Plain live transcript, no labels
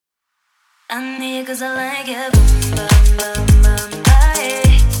I need 'cause I like it. Boom, boom, boom, boom,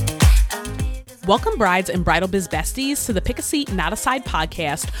 bye. Welcome, brides and bridal biz besties, to the Pick a Seat, Not a Side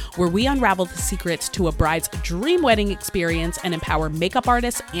podcast, where we unravel the secrets to a bride's dream wedding experience and empower makeup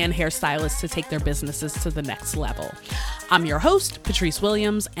artists and hairstylists to take their businesses to the next level. I'm your host, Patrice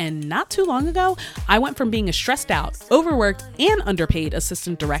Williams, and not too long ago, I went from being a stressed out, overworked, and underpaid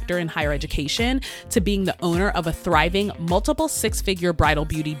assistant director in higher education to being the owner of a thriving, multiple six-figure bridal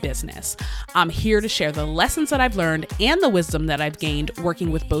beauty business. I'm here to share the lessons that I've learned and the wisdom that I've gained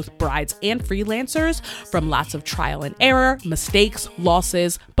working with both brides and freelancers, from lots of trial and error, mistakes,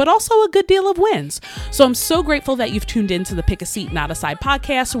 losses, but also a good deal of wins. So I'm so grateful that you've tuned in to the Pick a Seat, Not a Side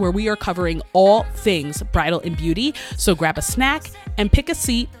podcast, where we are covering all things bridal and beauty. So grab a snack and pick a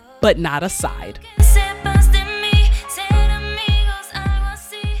seat, but not a side.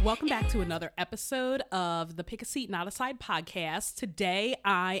 Welcome back to another episode of the Pick a Seat, Not a Side podcast. Today,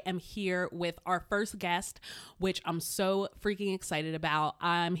 I am here with our first guest, which I'm so freaking excited about.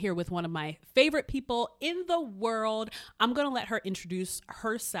 I'm here with one of my favorite people in the world. I'm going to let her introduce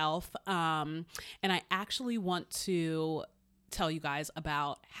herself, and I actually want to tell you guys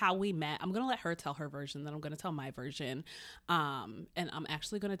about how we met. I'm going to let her tell her version, then I'm going to tell my version. And I'm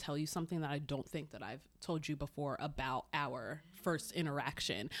actually going to tell you something that I don't think that I've told you before about our first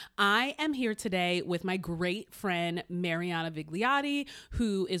interaction. I am here today with my great friend, Mariana Vigliotti,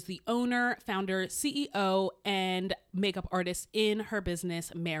 who is the owner, founder, CEO, and makeup artist in her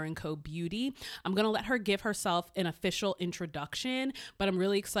business, Mare & Co. Beauty. I'm going to let her give herself an official introduction, but I'm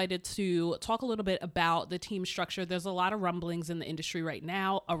really excited to talk a little bit about the team structure. There's a lot of rumblings in the industry right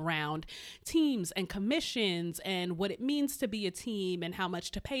now around teams and commissions and what it means to be a team and how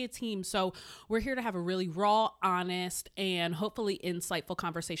much to pay a team. So we're here to have a really raw, honest, and hopefully insightful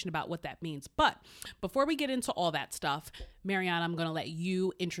conversation about what that means. But before we get into all that stuff, Mariana, I'm going to let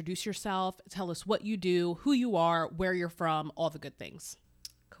you introduce yourself, tell us what you do, who you are, where you're from, all the good things.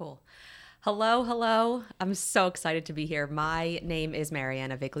 Cool. Hello. I'm so excited to be here. My name is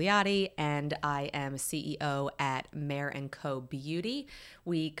Mariana Vigliotti, and I am CEO at Mare & Co. Beauty.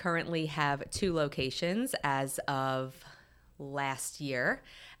 We currently have 2 locations as of last year.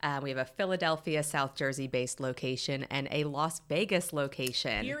 We have a Philadelphia, South Jersey-based location and a Las Vegas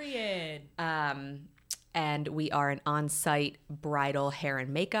location. Period. And we are an on-site bridal hair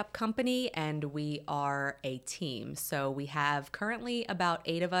and makeup company, and we are a team. So we have currently about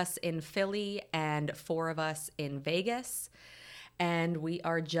 8 of us in Philly and 4 of us in Vegas. And we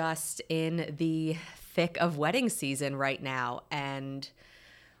are just in the thick of wedding season right now, and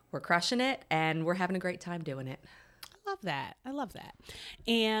we're crushing it, and we're having a great time doing it. I love that.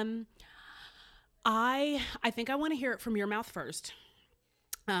 And I think I want to hear it from your mouth first.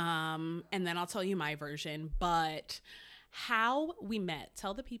 And then I'll tell you my version, but how we met.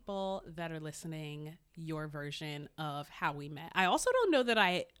 Tell the people that are listening your version of how we met. I also don't know that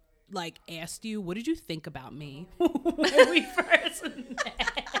I asked you, what did you think about me when we first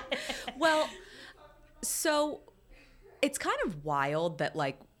met? Well, so it's kind of wild that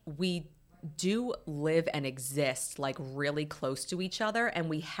we do live and exist really close to each other, and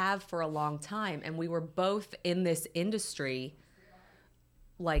we have for a long time, and we were both in this industry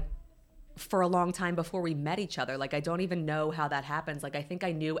for a long time before we met each other. I don't even know how that happens. I think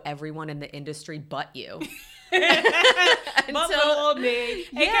I knew everyone in the industry but you. But little old me.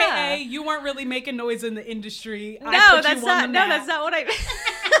 Yeah. AKA you weren't really making noise in the industry. That's not what I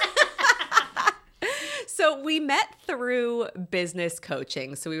So we met through business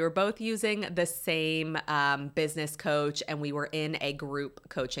coaching. So we were both using the same business coach, and we were in a group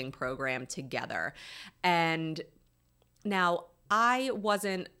coaching program together. And now I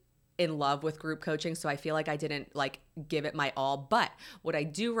wasn't in love with group coaching, so I feel like I didn't give it my all. But what I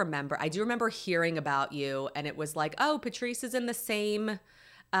do remember hearing about you, and it was oh, Patrice is in the same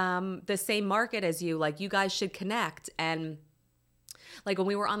market as you. You guys should connect. And when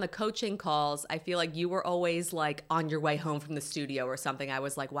we were on the coaching calls, I feel like you were always on your way home from the studio or something. I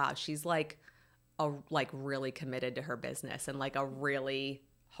was wow, she's really committed to her business and a really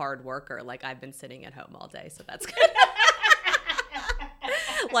hard worker. I've been sitting at home all day, so that's good.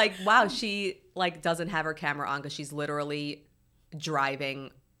 Wow, she doesn't have her camera on because she's literally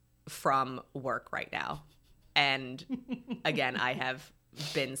driving from work right now. And again, I have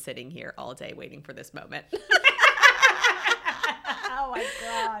been sitting here all day waiting for this moment. Oh my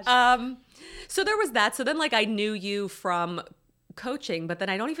gosh. So there was that. So then I knew you from coaching, but then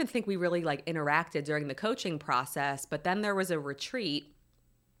I don't even think we really interacted during the coaching process. But then there was a retreat.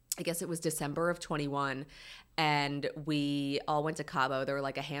 I guess it was December of 21, and we all went to Cabo. There were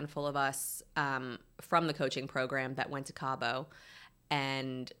a handful of us from the coaching program that went to Cabo,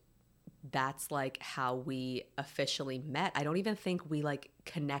 and that's like how we officially met. I don't even think we like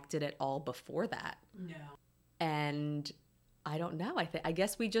connected at all before that. No. And I don't know. I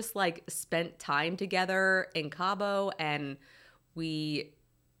guess we just like spent time together in Cabo, and we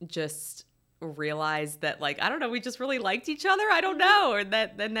just realized that, like, I don't know, we just really liked each other. I don't know. Or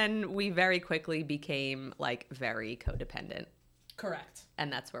that, and then we very quickly became like very codependent. Correct.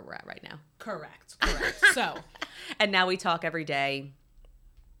 And that's where we're at right now. Correct. So, and now we talk every day,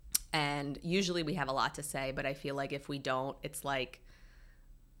 and usually we have a lot to say, but I feel like if we don't, it's like,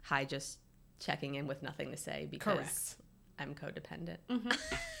 hi, just checking in with nothing to say because correct. I'm codependent. Mm-hmm.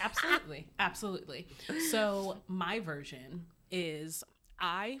 Absolutely. So my version is,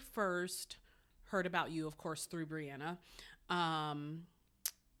 I first heard about you, of course, through Brianna.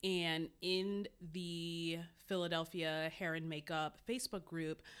 And in the Philadelphia Hair and Makeup Facebook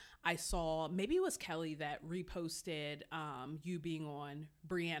group, I saw, maybe it was Kelly that reposted you being on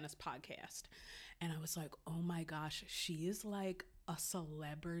Brianna's podcast. And I was like, oh my gosh, she is like a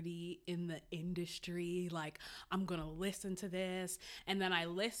celebrity in the industry. Like, I'm going to listen to this. And then I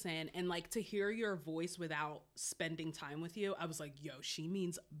listen, and like, to hear your voice without spending time with you, I was like, yo, she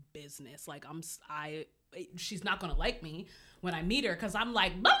means business. Like, she's not going to like me when I meet her, because I'm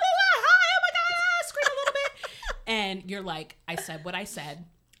like, blah, blah, blah, hi, oh my God, scream a little bit. And you're like, I said what I said,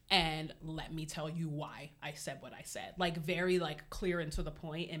 and let me tell you why I said what I said. Like, very like clear and to the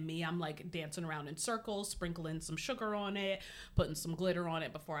point. And me, I'm like dancing around in circles, sprinkling some sugar on it, putting some glitter on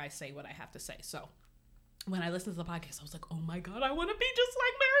it before I say what I have to say. So when I listened to the podcast, I was like, oh my God, I want to be just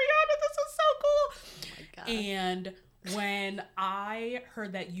like Mariana. This is so cool. Oh my God. And when I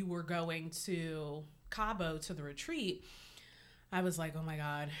heard that you were going to Cabo to the retreat, I was like, oh my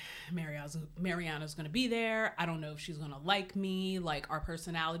God, Mariana's going to be there. I don't know if she's going to like me. Like, our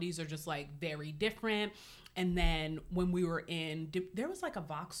personalities are just like very different. And then when we were there was like a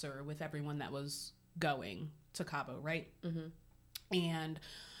Voxer with everyone that was going to Cabo, right? Mm-hmm. And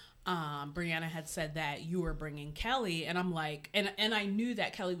Brianna had said that you were bringing Kelly, and I'm like, and I knew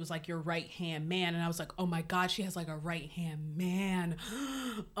that Kelly was like your right hand man, and I was like, oh my God, she has like a right hand man.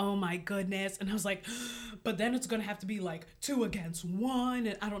 Oh my goodness. And I was like, but then it's gonna have to be like 2 against 1,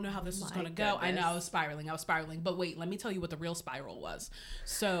 and I don't know how this is gonna go. I know I was spiraling, but wait, let me tell you what the real spiral was.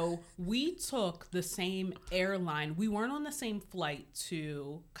 So we took the same airline. We weren't on the same flight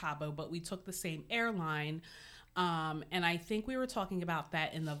to Cabo, but we took the same airline. And I think we were talking about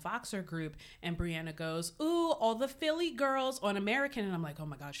that in the Voxer group, and Brianna goes, ooh, all the Philly girls on American. And I'm like, oh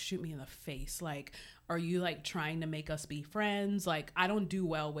my gosh, shoot me in the face. Like, are you like trying to make us be friends? Like, I don't do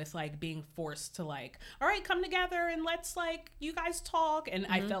well with like being forced to like, all right, come together and let's like, you guys talk. And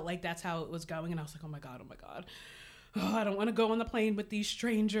I felt like that's how it was going. And I was like, oh my God. Oh, I don't want to go on the plane with these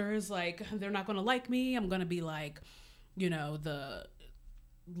strangers. Like, they're not going to like me. I'm going to be like, you know, the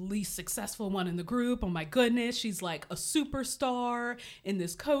least successful one in the group. Oh my goodness, she's like a superstar in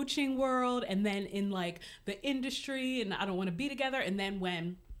this coaching world, and then in like the industry, and I don't want to be together. And then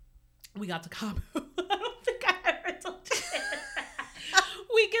when we got to Cabo, I don't think I ever told you that.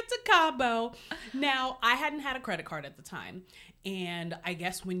 We get to Cabo. Now, I hadn't had a credit card at the time. And I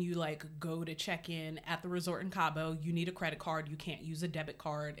guess when you like go to check in at the resort in Cabo, you need a credit card. You can't use a debit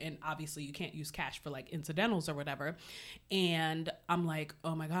card. And obviously you can't use cash for like incidentals or whatever. And I'm like,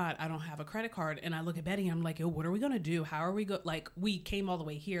 oh my God, I don't have a credit card. And I look at Betty and I'm like, yo, what are we going to do? How are we like, we came all the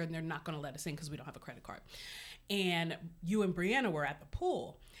way here and they're not going to let us in because we don't have a credit card. And you and Brianna were at the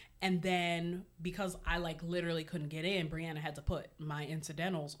pool. And then because I like literally couldn't get in, Brianna had to put my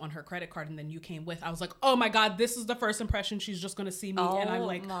incidentals on her credit card. And then you came with, I was like, oh my God, this is the first impression. She's just going to see me. Oh, and I'm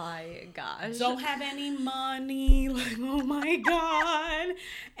like, my gosh, don't have any money. Like, oh my God.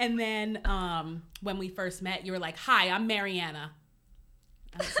 And then when we first met, you were like, hi, I'm Mariana.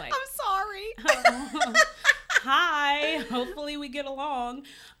 I was like, I'm sorry. Hi, hopefully we get along.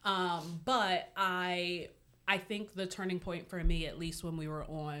 But I think the turning point for me, at least when we were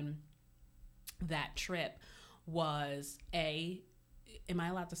on that trip, was am I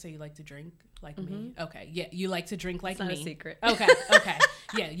allowed to say you like to drink like me? Okay. Yeah. You like to drink like me. It's not a secret. Okay.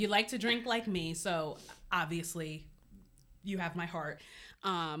 Yeah. You like to drink like me. So obviously you have my heart.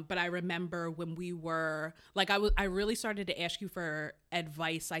 But I remember when we were like, I really started to ask you for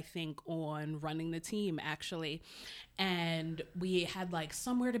advice, I think, on running the team actually. And we had like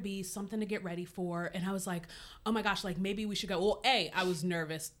somewhere to be, something to get ready for. And I was like, oh my gosh, like maybe we should go. Well, I was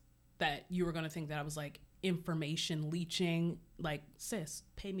nervous that you were going to think that I was like information leeching, like, sis,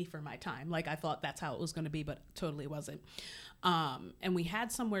 pay me for my time. Like, I thought that's how it was going to be, but totally wasn't. And we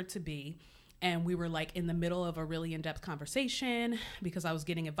had somewhere to be. and we were like in the middle of a really in-depth conversation because I was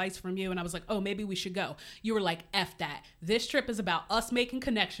getting advice from you, and I was like, oh, maybe we should go. You were like, F that. This trip is about us making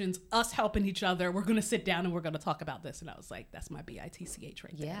connections, us helping each other. We're going to sit down and we're going to talk about this. And I was like, that's my BITCH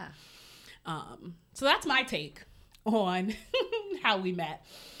right there. Yeah. So that's my take on how we met.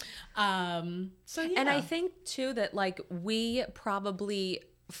 So yeah. And I think too that like we probably,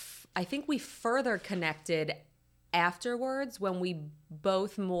 I think we further connected afterwards when we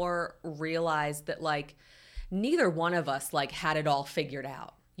both more realized that like neither one of us like had it all figured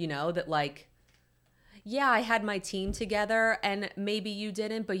out, you know, that like, yeah, I had my team together and maybe you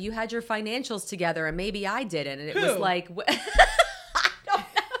didn't, but you had your financials together and maybe I didn't. And it was like,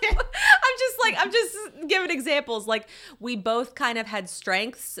 I'm just giving examples. Like we both kind of had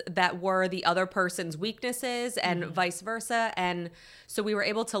strengths that were the other person's weaknesses and vice versa. And so we were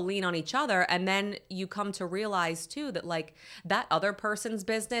able to lean on each other. And then you come to realize too that like that other person's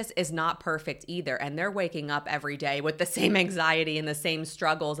business is not perfect either. And they're waking up every day with the same anxiety and the same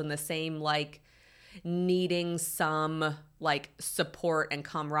struggles and the same like needing some like support and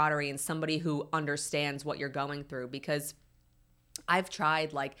camaraderie and somebody who understands what you're going through. Because I've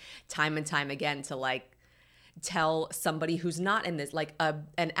tried like time and time again to like tell somebody who's not in this, like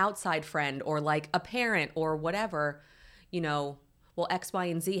an outside friend or like a parent or whatever, you know, well, X, Y,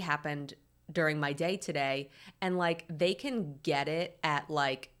 and Z happened during my day today. And like they can get it at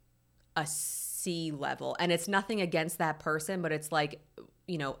like a C level. And it's nothing against that person, but it's like,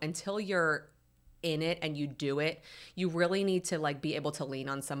 you know, until you're in it and you do it, you really need to like be able to lean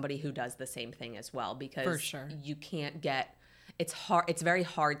on somebody who does the same thing as well. Because for sure. You can't get, it's hard. It's very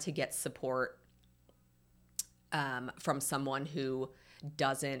hard to get support from someone who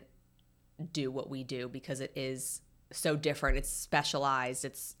doesn't do what we do because it is so different. It's specialized.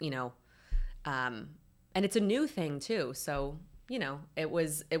 It's, you know, and it's a new thing too. So, you know, it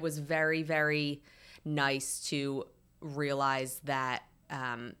was very, very nice to realize that,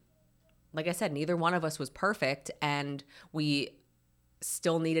 like I said, neither one of us was perfect and we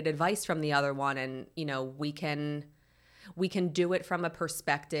still needed advice from the other one. And, you know, we can do it from a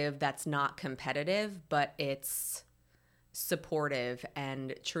perspective that's not competitive, but it's supportive.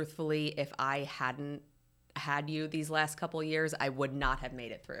 And truthfully, if I hadn't had you these last couple of years, I would not have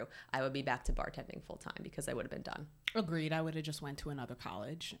made it through. I would be back to bartending full time because I would have been done. Agreed. I would have just went to another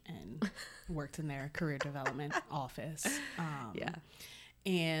college and worked in their career development office. Yeah.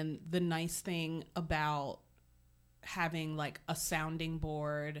 And the nice thing about having like a sounding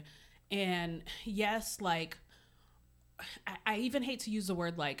board, and yes, like I even hate to use the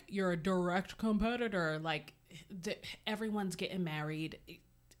word like you're a direct competitor, like everyone's getting married,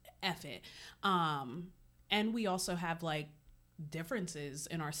 F it. And we also have like differences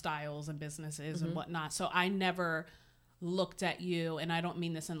in our styles and businesses and whatnot. So I never looked at you, and I don't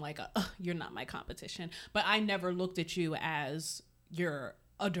mean this in like you're not my competition, but I never looked at you as you're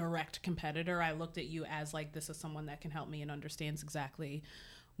a direct competitor. I looked at you as like, this is someone that can help me and understands exactly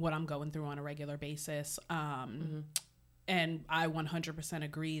what I'm going through on a regular basis. And I 100%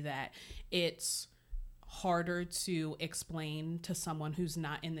 agree that it's harder to explain to someone who's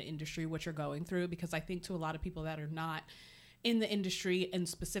not in the industry what you're going through, because I think to a lot of people that are not in the industry and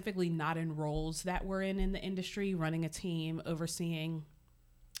specifically not in roles that we're in the industry, running a team, overseeing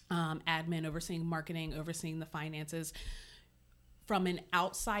admin, overseeing marketing, overseeing the finances, from an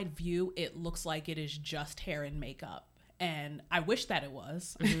outside view, it looks like it is just hair and makeup. And I wish that it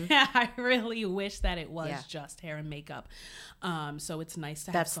was. I really wish that it was just hair and makeup. So it's nice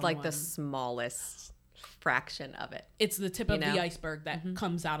to have someone. That's like the smallest fraction of it. It's the tip of the iceberg that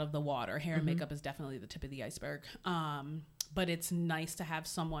comes out of the water. Hair and makeup is definitely the tip of the iceberg. But it's nice to have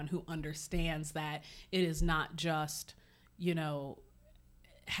someone who understands that it is not just, you know,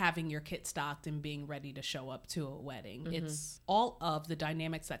 having your kit stocked and being ready to show up to a wedding. It's all of the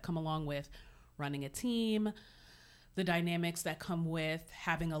dynamics that come along with running a team, the dynamics that come with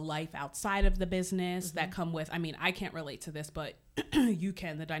having a life outside of the business, that come with, I mean, I can't relate to this, but you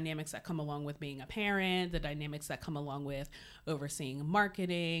can, the dynamics that come along with being a parent, the dynamics that come along with overseeing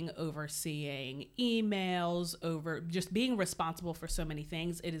marketing, overseeing emails, over just being responsible for so many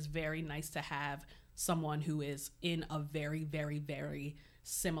things. It is very nice to have someone who is in a very, very, very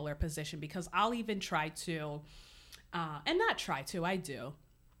similar position, because I'll even try to, and not try to, I do.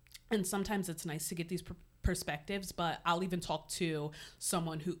 And sometimes it's nice to get these perspectives, but I'll even talk to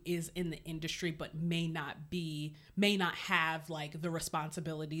someone who is in the industry, but may not have like the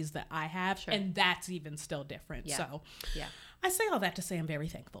responsibilities that I have. Sure. And that's even still different. So I say all that to say I'm very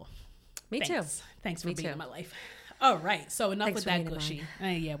thankful. Me too. Thanks for being in my life. All right. So enough Thanks with for that reading gushy.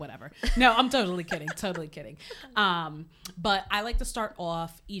 Yeah, whatever. No, I'm totally kidding. Totally kidding. But I like to start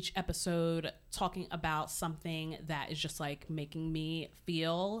off each episode talking about something that is just like making me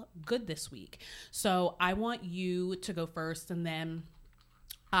feel good this week. So I want you to go first, and then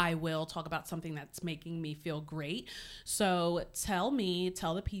I will talk about something that's making me feel great. So tell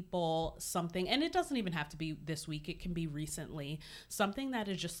the people something, and it doesn't even have to be this week. It can be recently, something that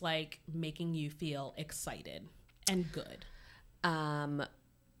is just like making you feel excited and good.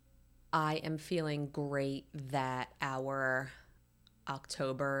 I am feeling great that our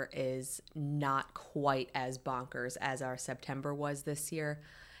October is not quite as bonkers as our September was this year.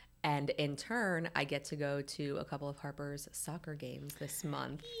 And in turn, I get to go to a couple of Harper's soccer games this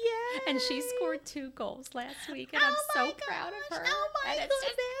month. Yeah. And she scored 2 goals last week, and I'm so proud of her. Oh my and goodness.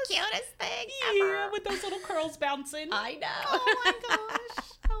 it's the cutest thing Yeah, ever. with those little curls bouncing. I know. Oh my gosh.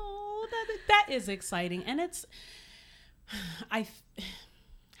 Oh, that is exciting. And it's, how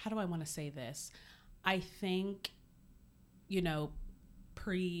do I want to say this? I think,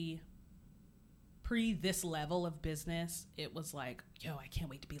 pre this level of business, it was like, yo, I can't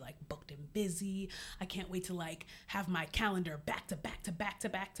wait to be like booked and busy. I can't wait to like have my calendar back to back to back to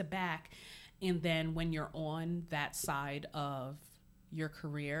back to back. And then when you're on that side of your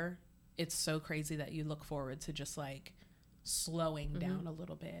career, it's so crazy that you look forward to just like slowing down a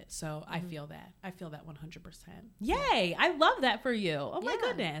little bit. So I feel that 100%. Yay. I love that for you. Oh my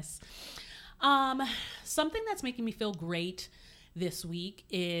goodness. Something that's making me feel great this week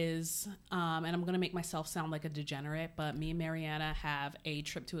is, and I'm going to make myself sound like a degenerate, but me and Mariana have a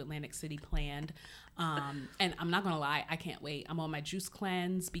trip to Atlantic City planned. And I'm not going to lie, I can't wait. I'm on my juice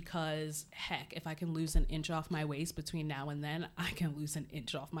cleanse because heck, if I can lose an inch off my waist between now and then, I can lose an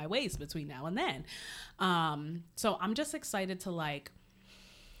inch off my waist between now and then. So I'm just excited to like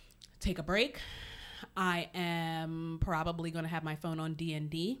take a break. I am probably going to have my phone on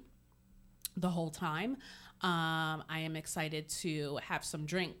D&D the whole time. I am excited to have some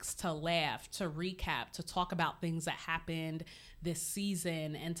drinks, to laugh, to recap, to talk about things that happened this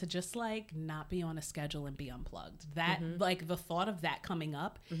season, and to just like not be on a schedule and be unplugged. That like the thought of that coming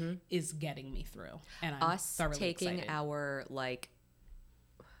up is getting me through. And I'm thoroughly taking excited. our like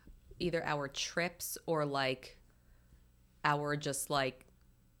either our trips or like our just like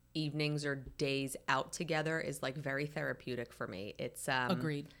evenings or days out together is like very therapeutic for me. It's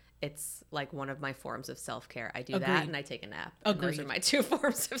Agreed. It's like one of my forms of self-care. I do Agreed. that and I take a nap. And those are my 2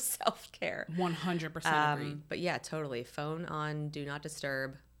 forms of self-care. 100% agreed. But yeah, totally. Phone on, do not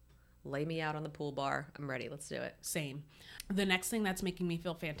disturb. Lay me out on the pool bar. I'm ready. Let's do it. Same. The next thing that's making me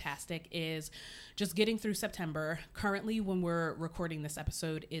feel fantastic is just getting through September. Currently, when we're recording this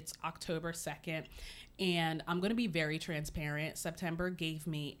episode, it's October 2nd. And I'm going to be very transparent. September gave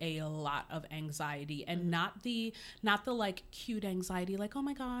me a lot of anxiety, and not the like cute anxiety, like, oh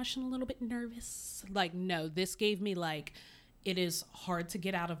my gosh, I'm a little bit nervous. Like, no, this gave me like, it is hard to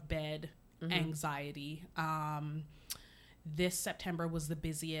get out of bed anxiety. This September was the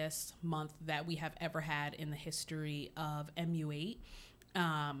busiest month that we have ever had in the history of MU8.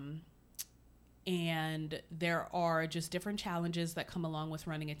 And there are just different challenges that come along with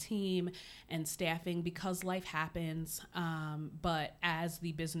running a team and staffing because life happens. But as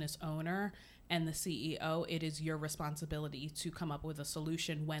the business owner and the CEO, it is your responsibility to come up with a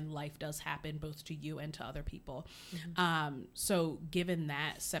solution when life does happen, both to you and to other people. So given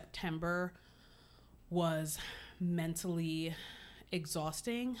that, September was mentally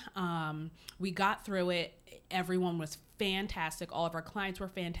exhausting. We got through it. Everyone was fantastic. All of our clients were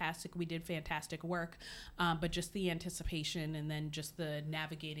fantastic. We did fantastic work. But just the anticipation and then just the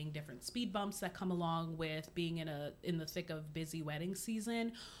navigating different speed bumps that come along with being in the thick of busy wedding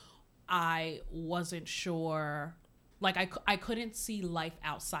season, I wasn't sure. Like I couldn't see life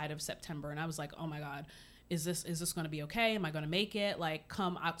outside of September, and I was like, oh my God, is this going to be okay? Am I going to make it? Like,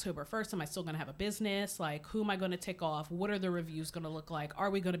 come October 1st, am I still going to have a business? Like, who am I going to tick off? What are the reviews going to look like? Are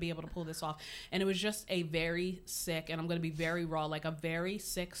we going to be able to pull this off? And it was just a very sick, and I'm going to be very raw, like a very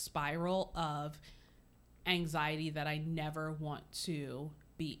sick spiral of anxiety that I never want to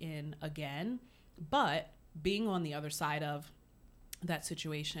be in again. But being on the other side of that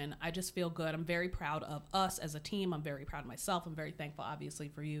situation, I just feel good. I'm very proud of us as a team. I'm very proud of myself. I'm very thankful, obviously,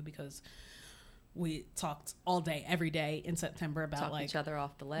 for you, because we talked all day, every day in September about Talked like each other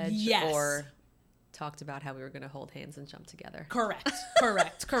off the ledge, yes, or talked about how we were going to hold hands and jump together. Correct.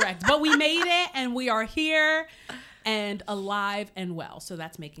 But we made it, and we are here and alive and well. So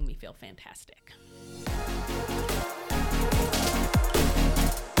that's making me feel fantastic.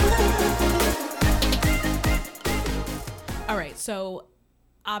 All right. So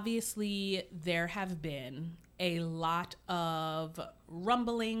obviously there have been a lot of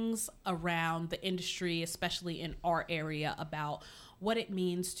rumblings around the industry, especially in our area, about what it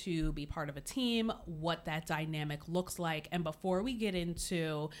means to be part of a team, what that dynamic looks like. And before we get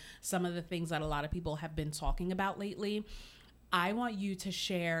into some of the things that a lot of people have been talking about lately, I want you to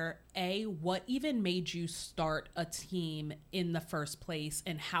share, what even made you start a team in the first place,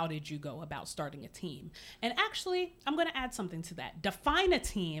 and how did you go about starting a team? And actually, I'm going to add something to that. Define a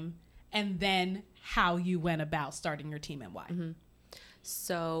team, and then how you went about starting your team and why. Mm-hmm.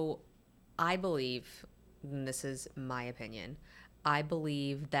 So I believe, and this is my opinion, I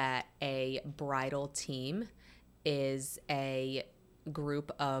believe that a bridal team is a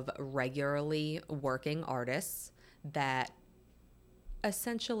group of regularly working artists that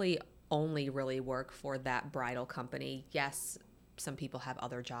essentially only really work for that bridal company. Yes, some people have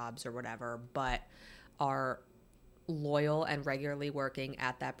other jobs or whatever, but are loyal and regularly working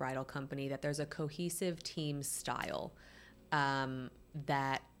at that bridal company, that there's a cohesive team style,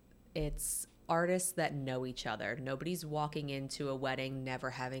 that it's artists that know each other. Nobody's walking into a wedding never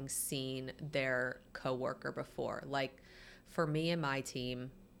having seen their coworker before. Like for me and my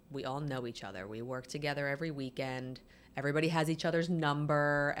team, we all know each other. We work together every weekend. Everybody has each other's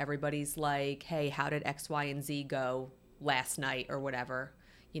number. Everybody's like, hey, how did X, Y, and Z go last night or whatever?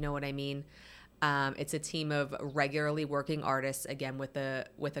 You know what I mean? It's a team of regularly working artists, again, with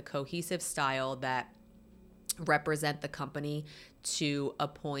a cohesive style that represent the company to a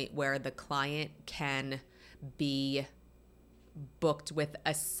point where the client can be booked with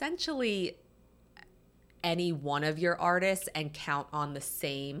essentially any one of your artists and count on the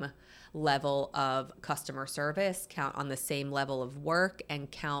same level of customer service, count on the same level of work, and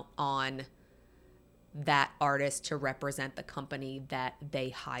count on that artist to represent the company that they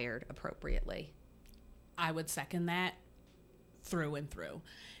hired appropriately. I would second that through and through.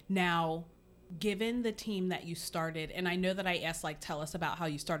 Now, given the team that you started, and I know that I asked, like, tell us about how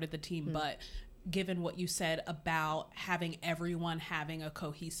you started the team, but given what you said about having everyone having a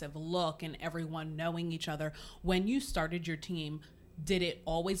cohesive look and everyone knowing each other, when you started your team, did it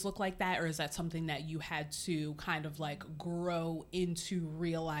always look like that, or is that something that you had to kind of like grow into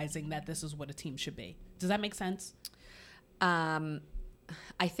realizing that this is what a team should be? Does that make sense? I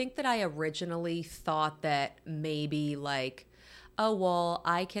think that I originally thought that maybe like, oh, well,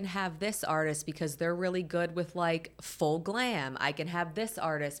 I can have this artist because they're really good with like full glam. I can have this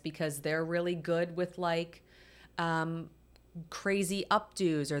artist because they're really good with like crazy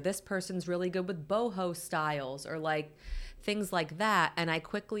updos, or this person's really good with boho styles, or like things like that. And I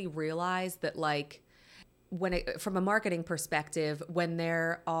quickly realized that like from a marketing perspective, when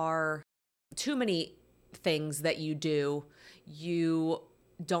there are too many things that you do, you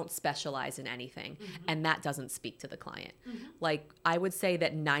don't specialize in anything. And that doesn't speak to the client. Like I would say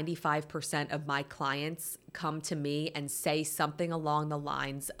that 95% of my clients come to me and say something along the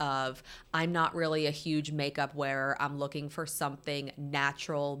lines of, I'm not really a huge makeup wearer. I'm looking for something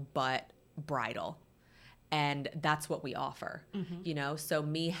natural but bridal. And that's what we offer, you know? So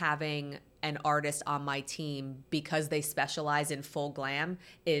me having an artist on my team because they specialize in full glam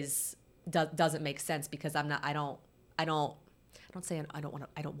doesn't make sense, because I don't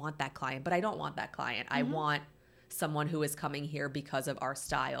want that client, but I don't want that client. I want someone who is coming here because of our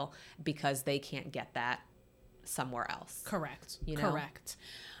style, because they can't get that somewhere else. Correct. You know? Correct.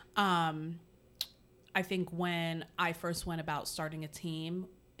 I think when I first went about starting a team,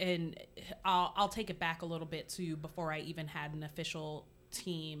 and I'll take it back a little bit to before I even had an official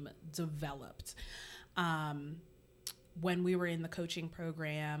team developed. When we were in the coaching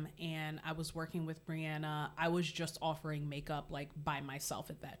program and I was working with Brianna, I was just offering makeup like by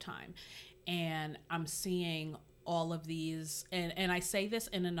myself at that time. And I'm seeing all of these, and I say this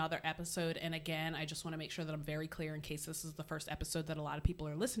in another episode, and again, I just want to make sure that I'm very clear in case this is the first episode that a lot of people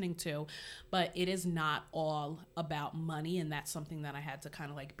are listening to, but it is not all about money, and that's something that I had to kind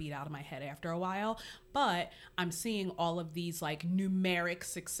of like beat out of my head after a while. But I'm seeing all of these like numeric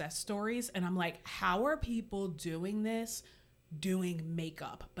success stories, and I'm like, how are people doing this doing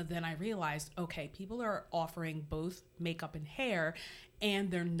makeup? But then I realized, okay, people are offering both makeup and hair,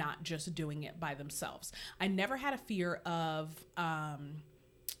 and they're not just doing it by themselves. I never had a fear of,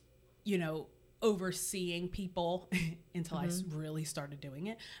 overseeing people until I really started doing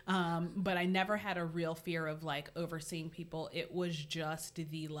it. But I never had a real fear of like overseeing people. It was just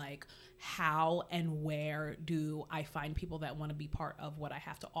the like, how and where do I find people that want to be part of what I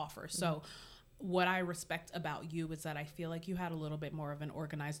have to offer? So what I respect about you is that I feel like you had a little bit more of an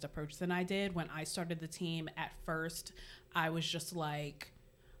organized approach than I did. When I started the team at first, I was just like,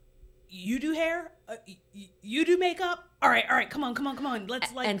 you do hair, you do makeup. All right. Come on.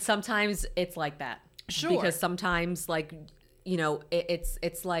 Let's like. And sometimes it's like that. Sure. Because sometimes like, you know,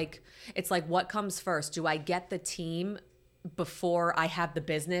 it's like what comes first? Do I get the team before I have the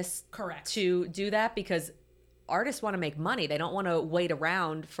business Correct. to do that? Because artists want to make money. They don't want to wait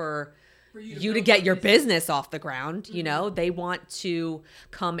around for you to get your business off the ground. You know, they want to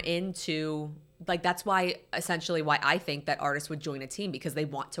come into, like, that's why essentially why I think that artists would join a team, because they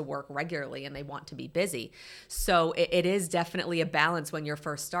want to work regularly and they want to be busy. So it is definitely a balance when you're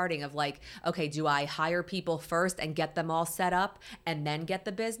first starting of like, okay, do I hire people first and get them all set up and then get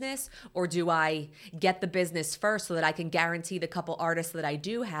the business? Or do I get the business first so that I can guarantee the couple artists that I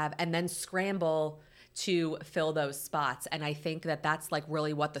do have and then scramble to fill those spots? And I think that that's like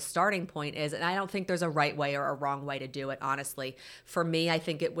really what the starting point is. And I don't think there's a right way or a wrong way to do it, honestly. For me, I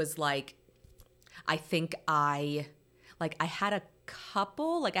think it was like, I had a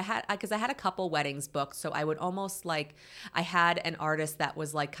couple, because I had a couple weddings booked. So I would almost like, I had an artist that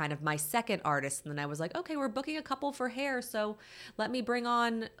was like kind of my second artist. And then I was like, okay, we're booking a couple for hair. So let me bring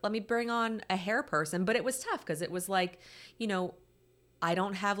on a hair person. But it was tough because it was like, you know, I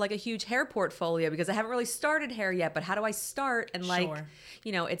don't have like a huge hair portfolio because I haven't really started hair yet, but how do I start? And like, Sure.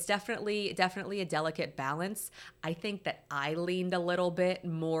 you know, it's definitely a delicate balance. I think that I leaned a little bit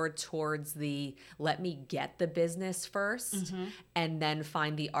more towards the, let me get the business first and then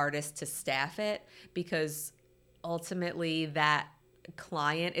find the artist to staff it, because ultimately that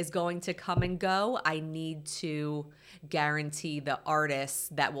client is going to come and go. I need to guarantee the artists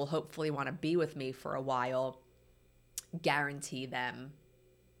that will hopefully want to be with me for a while, guarantee them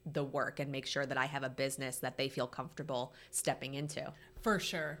the work and make sure that I have a business that they feel comfortable stepping into. For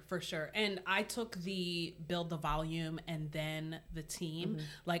sure, for sure. And I took the build the volume and then the team.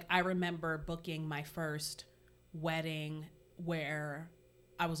 Like, I remember booking my first wedding where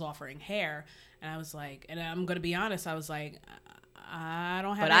I was offering hair, and I was like, and I'm going to be honest, I was like, I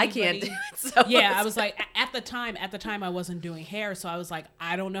don't have But I anybody. can't do it. So Yeah, I was like, at the time I wasn't doing hair, so I was like,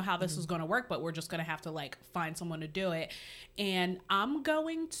 I don't know how this is going to work, but we're just going to have to like find someone to do it. And I'm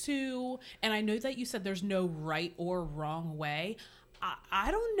going to, and I know that you said there's no right or wrong way.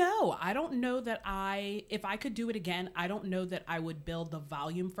 I don't know. I don't know that if I could do it again, I don't know that I would build the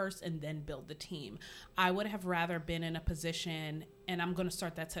volume first and then build the team. I would have rather been in a position, and I'm going to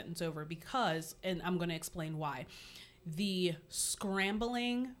start that sentence over because, and I'm going to explain why. The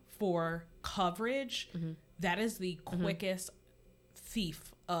scrambling for coverage, that is the quickest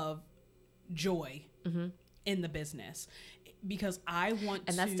thief of joy in the business, because I want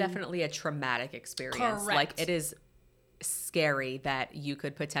and that's definitely a traumatic experience. Correct. Like, it is scary that you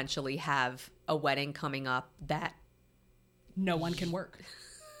could potentially have a wedding coming up that no one can work.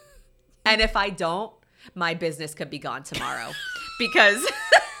 and if I don't, my business could be gone tomorrow because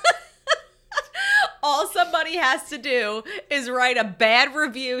all somebody has to do is write a bad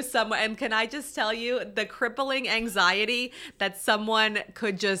review somewhere. And can I just tell you the crippling anxiety that someone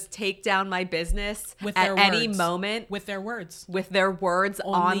could just take down my business With at their any words. moment With their words.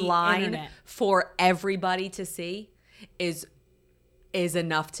 on the online internet. for everybody to see is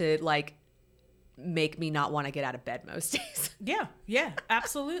enough to like make me not want to get out of bed most days. Yeah,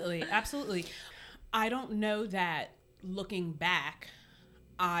 absolutely. Absolutely. I don't know that looking back,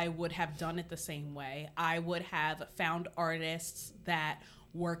 I would have done it the same way. I would have found artists that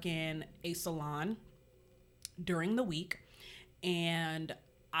work in a salon during the week, and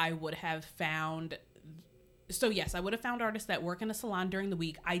I would have found, so yes, I would have found artists that work in a salon during the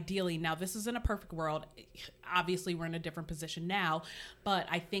week. Ideally, now this is in a perfect world. Obviously, we're in a different position now, but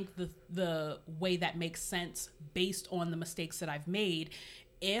I think the way that makes sense based on the mistakes that I've made,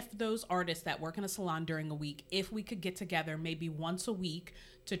 if those artists that work in a salon during a week, if we could get together maybe once a week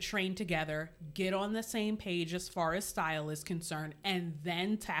to train together, get on the same page as far as style is concerned, and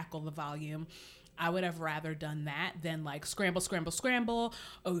then tackle the volume, I would have rather done that than like scramble.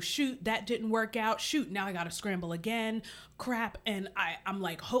 Oh, shoot, that didn't work out. Shoot, now I got to scramble again. Crap. And I'm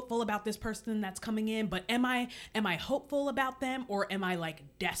like hopeful about this person that's coming in, but am I hopeful about them, or am I like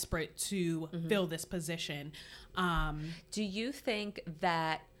desperate to fill this position? Do you think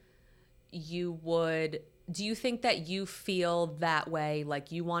that you feel that way?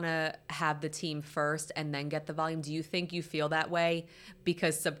 Like, you want to have the team first and then get the volume? Do you think you feel that way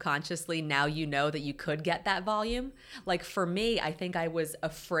because subconsciously now you know that you could get that volume? Like, for me, I think I was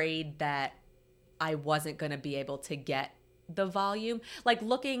afraid that I wasn't going to be able to get the volume. Like,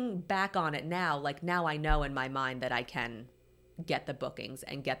 looking back on it now, like, now I know in my mind that I can get the bookings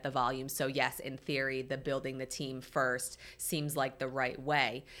and get the volume. So yes, in theory, the building the team first seems like the right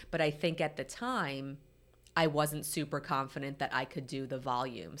way. But I think at the time, I wasn't super confident that I could do the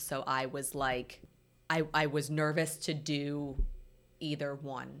volume. So I was like, I was nervous to do either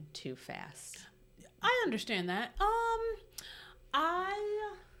one too fast. I understand that. I'm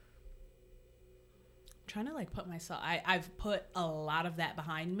trying to like put myself. I've put a lot of that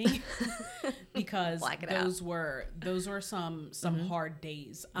behind me because those were some hard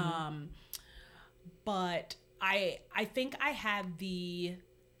days. But I think I had the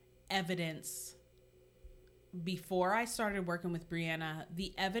evidence before I started working with Brianna.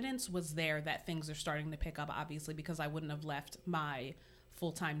 The evidence was there that things are starting to pick up, obviously, because I wouldn't have left my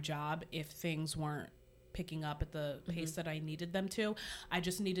full-time job if things weren't picking up at the pace that I needed them to. I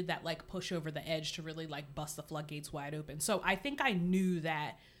just needed that like push over the edge to really like bust the floodgates wide open. So I think I knew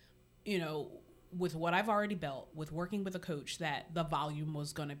that, you know, with what I've already built, with working with a coach, that the volume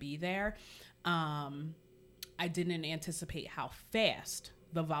was going to be there. I didn't anticipate how fast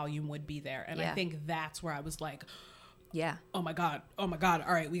the volume would be there. And I think that's where I was like, oh my God. All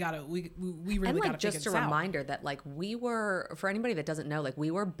right. We really and like gotta just figure a this out. reminder that like we were, for anybody that doesn't know, like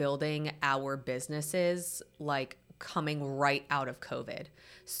we were building our businesses like coming right out of COVID.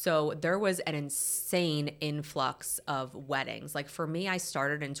 So there was an insane influx of weddings. Like for me, I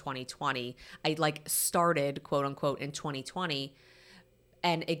started in 2020. I like started quote unquote in 2020.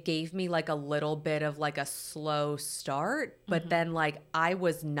 And it gave me like a little bit of like a slow start, but then like I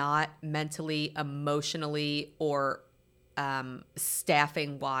was not mentally, emotionally, or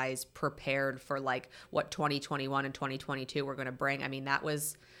staffing wise prepared for like what 2021 and 2022 were going to bring. I mean, that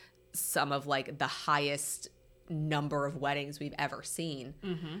was some of like the highest number of weddings we've ever seen.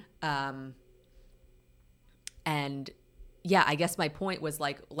 And yeah, I guess my point was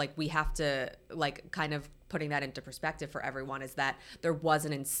like we have to like kind of putting that into perspective for everyone is that there was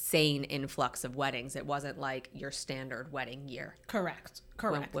an insane influx of weddings. It wasn't like your standard wedding year. Correct.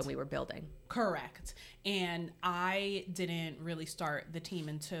 When we were building. Correct. And I didn't really start the team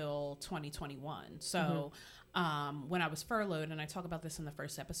until 2021. So when I was furloughed, and I talk about this in the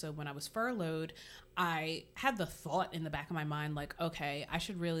first episode, when I was furloughed, I had the thought in the back of my mind, like, okay, I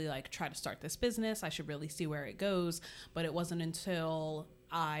should really like try to start this business. I should really see where it goes. But it wasn't until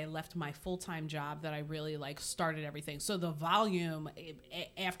I left my full-time job that I really like started everything. So the volume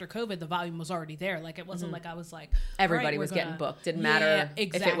after COVID, the volume was already there. Like it wasn't like I was like, everybody was getting booked. Didn't matter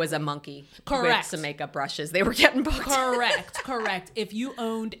if it was a monkey with some makeup brushes, they were getting booked. Correct. If you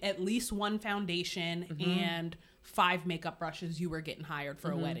owned at least one foundation and 5 makeup brushes, you were getting hired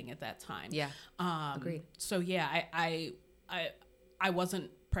for a wedding at that time. Yeah. Agreed. So yeah, I wasn't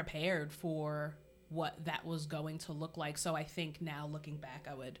prepared for what that was going to look like. So I think now looking back,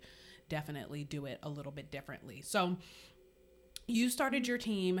 I would definitely do it a little bit differently. So you started your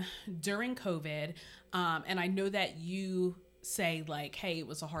team during COVID. And I know that you say like, hey, it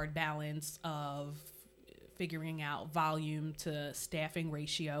was a hard balance of figuring out volume to staffing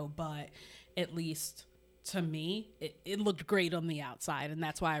ratio, but at least to me, it looked great on the outside. And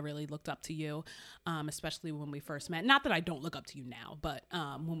that's why I really looked up to you, especially when we first met. Not that I don't look up to you now, but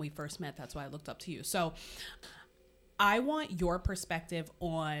when we first met, that's why I looked up to you. So I want your perspective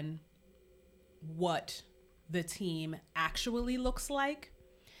on what the team actually looks like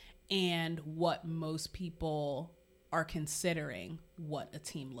and what most people are considering what a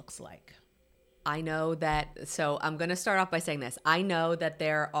team looks like. I know that, so I'm going to start off by saying this. I know that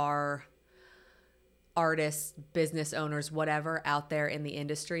there are artists, business owners, whatever out there in the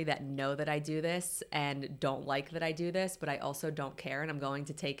industry that know that I do this and don't like that I do this, but I also don't care. And I'm going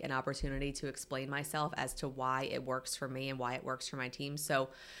to take an opportunity to explain myself as to why it works for me and why it works for my team. So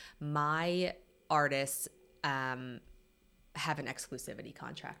my artists have an exclusivity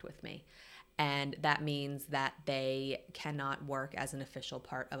contract with me. And that means that they cannot work as an official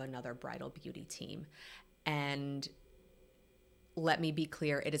part of another bridal beauty team. And let me be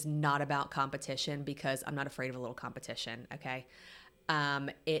clear, it is not about competition because I'm not afraid of a little competition, okay?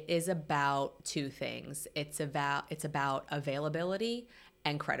 It is about 2 things. It's about availability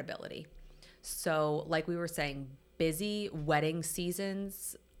and credibility. So like we were saying, busy wedding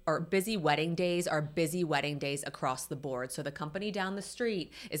seasons or busy wedding days are busy wedding days across the board. So the company down the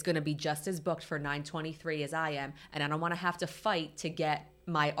street is going to be just as booked for 9/23 as I am, and I don't want to have to fight to get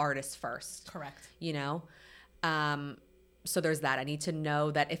my artist first. Correct. You know? So there's that. I need to know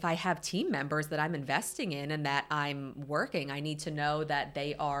that if I have team members that I'm investing in and that I'm working, I need to know that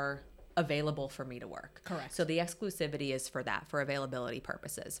they are available for me to work. Correct. So the exclusivity is for that, for availability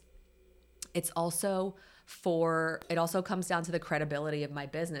purposes. It also comes down to the credibility of my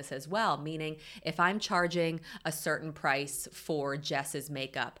business as well, meaning if I'm charging a certain price for Jess's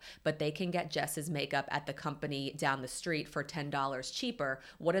makeup, but they can get Jess's makeup at the company down the street for $10 cheaper,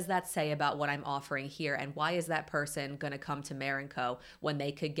 what does that say about what I'm offering here? And why is that person going to come to Mare & Co. when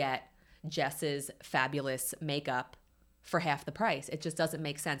they could get Jess's fabulous makeup for half the price. It just doesn't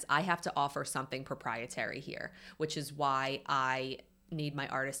make sense. I have to offer something proprietary here, which is why I need my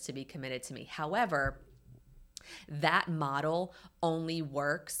artists to be committed to me. However, that model only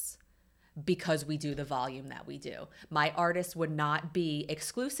works because we do the volume that we do. My artists would not be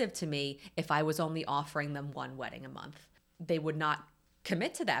exclusive to me if I was only offering them one wedding a month. They would not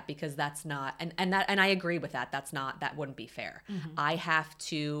commit to that because that's not, and I agree with that. That wouldn't be fair. I have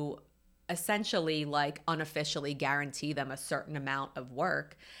to essentially like unofficially guarantee them a certain amount of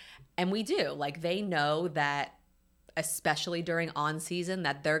work. And we do. Like they know that, especially during on season,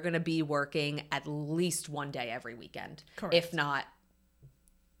 that they're going to be working at least one day every weekend. Correct. If not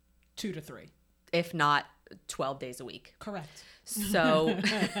 2 to 3. If not 12 days a week. Correct. So,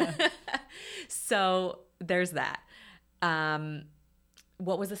 so there's that.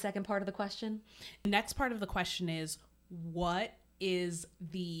 What was the second part of the question? The next part of the question is, what is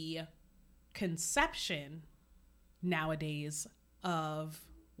the conception nowadays of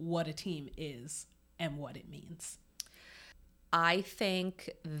what a team is and what it means? I think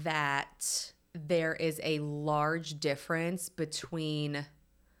that there is a large difference between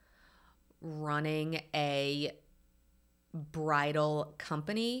running a bridal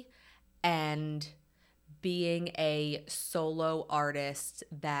company and being a solo artist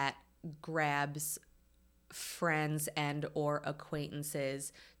that grabs friends and or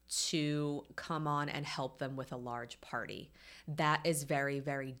acquaintances to come on and help them with a large party. That is very,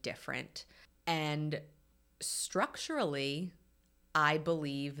 very different. And structurally, I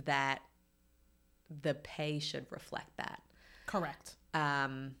believe that the pay should reflect that. Correct.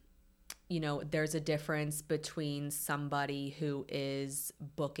 You know, there's a difference between somebody who is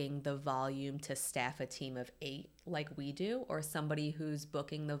booking the volume to staff a team of 8 like we do, or somebody who's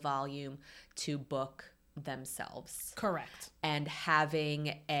booking the volume to book themselves. Correct. And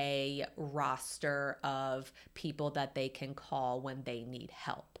having a roster of people that they can call when they need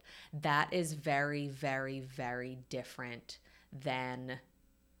help. That is very, very, very different than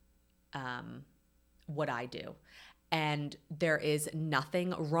what I do. And there is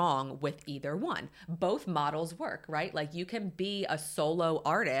nothing wrong with either one. Both models work, right? Like you can be a solo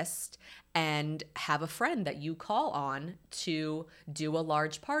artist and have a friend that you call on to do a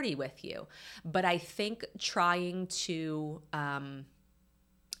large party with you. But I think trying to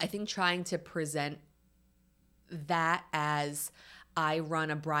present that as I run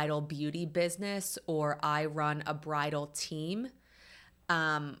a bridal beauty business or I run a bridal team,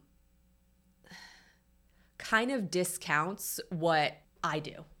 kind of discounts what I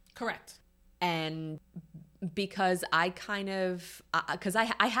do. Correct. And because I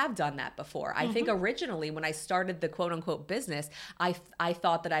have done that before. I think originally when I started the quote unquote business, I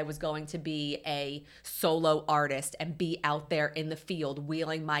thought that I was going to be a solo artist and be out there in the field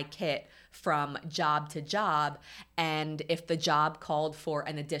wheeling my kit from job to job. And if the job called for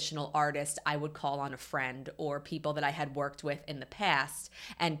an additional artist, I would call on a friend or people that I had worked with in the past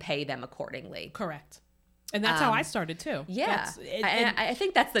and pay them accordingly. Correct. And that's how I started too. Yeah. And I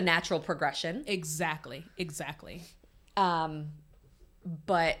think that's the natural progression. Exactly.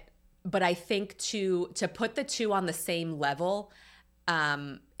 But I think to put the two on the same level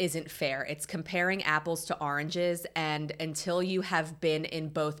isn't fair. It's comparing apples to oranges, and until you have been in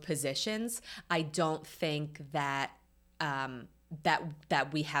both positions, I don't think that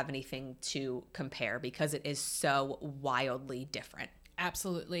that we have anything to compare because it is so wildly different.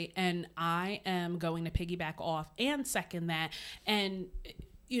 Absolutely. And I am going to piggyback off and second that. And,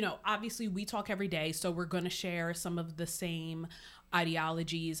 you know, obviously we talk every day, so we're going to share some of the same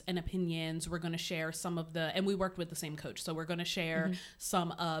ideologies and opinions. We're going to share some of and we worked with the same coach. So we're going to share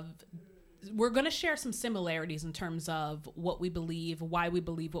some similarities in terms of what we believe, why we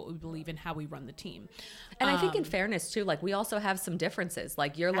believe what we believe, and how we run the team. And I think in fairness too, like we also have some differences.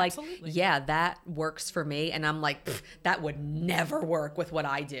 Like you're Absolutely. like, yeah, that works for me. And I'm like, that would never work with what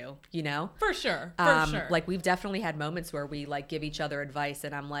I do, you know? For sure. Like we've definitely had moments where we like give each other advice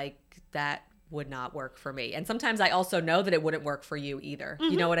and I'm like, that would not work for me. And sometimes I also know that it wouldn't work for you either.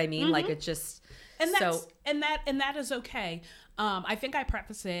 You know what I mean? Like it's just, and that is okay. I think I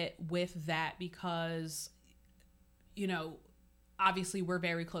preface it with that because, you know, obviously we're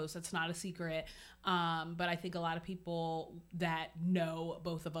very close. It's not a secret. But I think a lot of people that know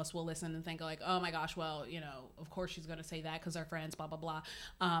both of us will listen and think like, oh my gosh, well, you know, of course she's going to say that because they're friends, blah, blah, blah.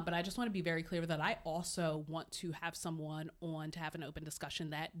 But I just want to be very clear that I also want to have someone on to have an open discussion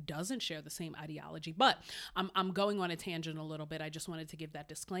that doesn't share the same ideology. But I'm going on a tangent a little bit. I just wanted to give that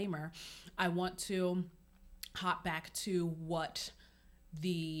disclaimer. I want to hop back to what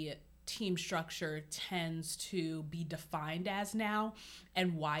the team structure tends to be defined as now,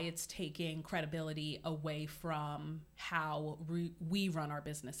 and why it's taking credibility away from how we run our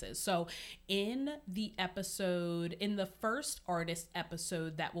businesses. So in the first artist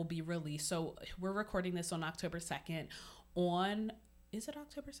episode that will be released, so we're recording this on October 2nd, is it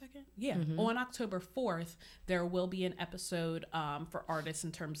October 2nd? Yeah. On October 4th, there will be an episode for artists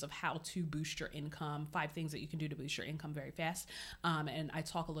in terms of how to boost your income, 5 things that you can do to boost your income very fast. And I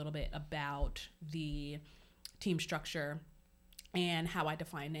talk a little bit about the team structure and how I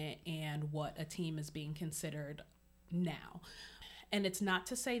define it and what a team is being considered now. And it's not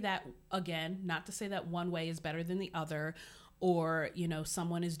to say that, again, not to say that one way is better than the other, or, you know,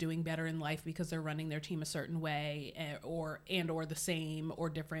 someone is doing better in life because they're running their team a certain way, or the same or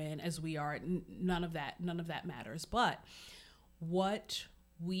different as we are. None of that matters. But what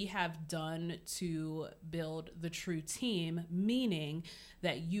we have done to build the true team, meaning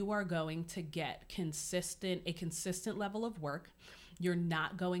that you are going to get a consistent level of work. You're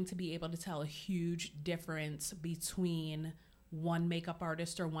not going to be able to tell a huge difference between one makeup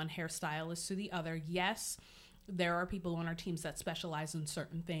artist or one hairstylist to the other. Yes, there are people on our teams that specialize in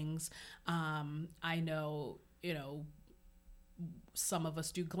certain things. I know, you know, some of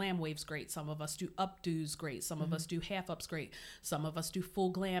us do glam waves great. Some of us do updos great. Some of us do half ups great. Some of us do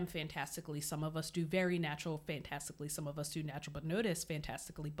full glam fantastically. Some of us do very natural fantastically. Some of us do natural but notice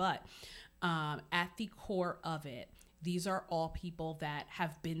fantastically. But at the core of it, these are all people that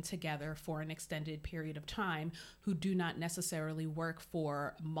have been together for an extended period of time who do not necessarily work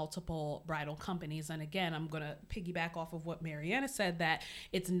for multiple bridal companies. And again, I'm going to piggyback off of what Mariana said, that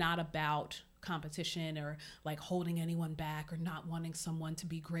it's not about competition or like holding anyone back or not wanting someone to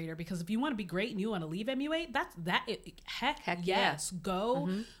be greater. Because if you want to be great and you want to leave MUA, heck yes. Yeah.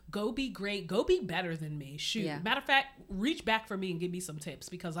 Go be great. Go be better than me. Shoot. Yeah. Matter of fact, reach back for me and give me some tips,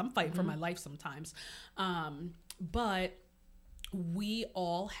 because I'm fighting for my life sometimes. But we're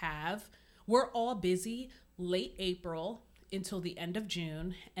all busy late April until the end of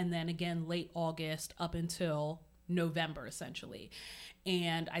June, and then again late August up until November, essentially.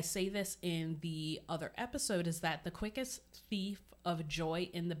 And I say this in the other episode, is that the quickest thief of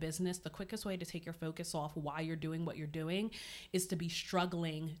joy in the business, the quickest way to take your focus off while you're doing what you're doing, is to be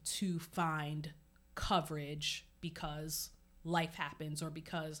struggling to find coverage because life happens, or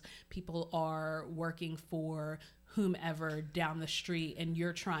because people are working for whomever down the street and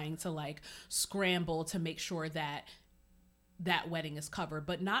you're trying to like scramble to make sure that that wedding is covered.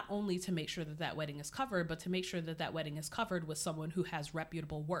 But not only to make sure that that wedding is covered, but to make sure that that wedding is covered with someone who has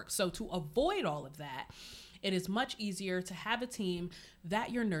reputable work. So to avoid all of that, it is much easier to have a team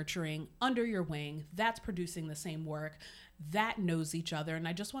that you're nurturing under your wing, that's producing the same work, that knows each other. And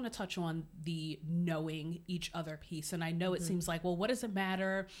I just want to touch on the knowing each other piece. And I know it seems like, well, what does it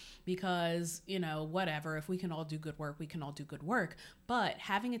matter? Because, you know, whatever, if we can all do good work, we can all do good work. But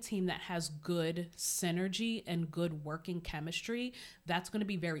having a team that has good synergy and good working chemistry, that's going to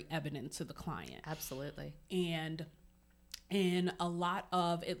be very evident to the client. Absolutely. And in a lot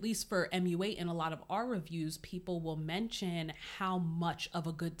of, at least for MU8, in a lot of our reviews, people will mention how much of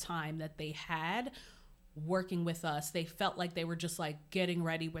a good time that they had working with us. They felt like they were just like getting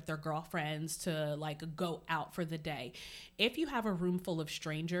ready with their girlfriends to like go out for the day. If you have a room full of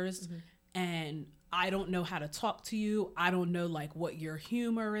strangers and I don't know how to talk to you, I don't know like what your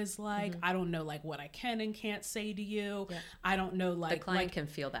humor is like, I don't know like what I can and can't say to you, I don't know like the client can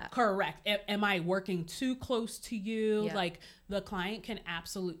feel that. Correct. Am I working too close to you? Yeah. Like the client can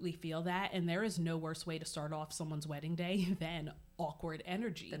absolutely feel that, and there is no worse way to start off someone's wedding day than awkward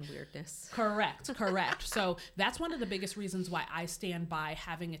energy and weirdness. Correct. So that's one of the biggest reasons why I stand by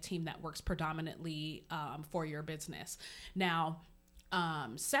having a team that works predominantly for your business. Now,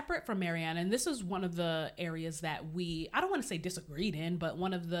 separate from Mariana, and this is one of the areas that I don't want to say disagreed in, but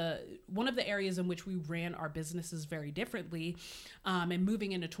one of the areas in which we ran our businesses very differently. And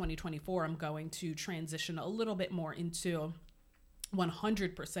moving into 2024, I'm going to transition a little bit more into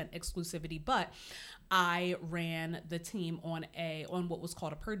 100% exclusivity, but I ran the team on what was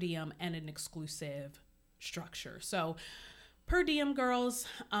called a per diem and an exclusive structure. So per diem girls,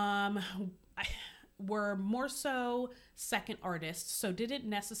 were more so second artists, so didn't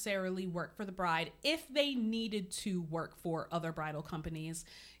necessarily work for the bride. If they needed to work for other bridal companies,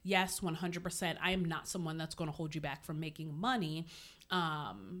 yes, 100%. I am not someone that's going to hold you back from making money,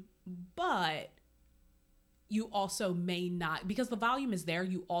 but you also may not, because the volume is there,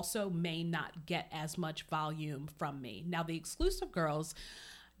 you also may not get as much volume from me. Now, the exclusive girls,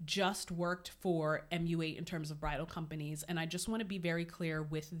 just worked for MU8 in terms of bridal companies. And I just want to be very clear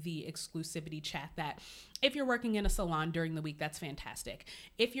with the exclusivity chat that if you're working in a salon during the week, that's fantastic.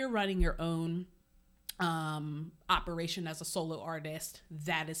 If you're running your own operation as a solo artist,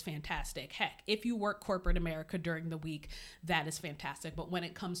 that is fantastic. Heck, if you work corporate America during the week, that is fantastic. But when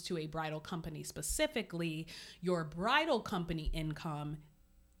it comes to a bridal company specifically, your bridal company income,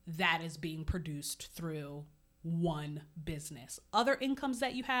 that is being produced through one business. Other incomes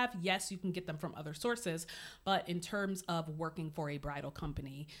that you have, yes, you can get them from other sources, but in terms of working for a bridal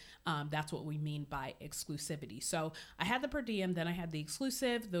company, that's what we mean by exclusivity. So I had the per diem, then I had the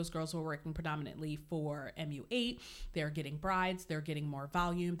exclusive. Those girls were working predominantly for MU8. They're getting brides, they're getting more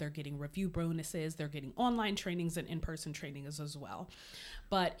volume, they're getting review bonuses, they're getting online trainings and in-person trainings as well.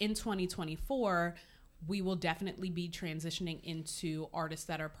 But in 2024, we will definitely be transitioning into artists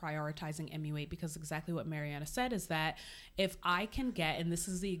that are prioritizing MU8, because exactly what Mariana said is that if I can get, and this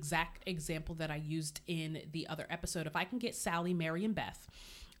is the exact example that I used in the other episode, if I can get Sally, Mary, and Beth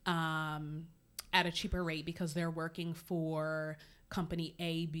at a cheaper rate because they're working for company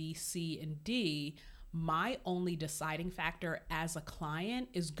A, B, C, and D, my only deciding factor as a client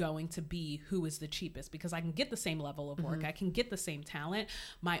is going to be who is the cheapest, because I can get the same level of work. I can get the same talent.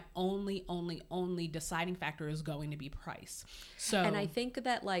 My only deciding factor is going to be price. So, and I think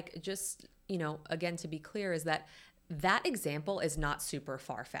that, like, just, you know, again, to be clear, is that example is not super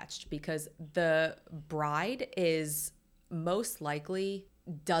far-fetched, because the bride is most likely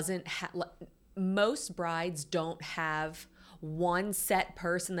doesn't have, most brides don't have one set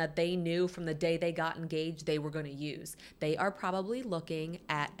person that they knew from the day they got engaged they were going to use. They are probably looking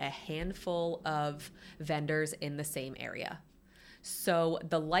at a handful of vendors in the same area. So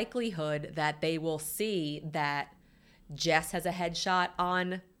the likelihood that they will see that Jess has a headshot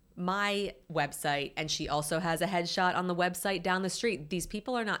on my website and she also has a headshot on the website down the street, these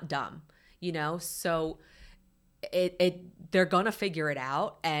people are not dumb, you know? So they're going to figure it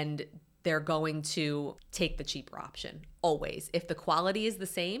out, and they're going to take the cheaper option always. If the quality is the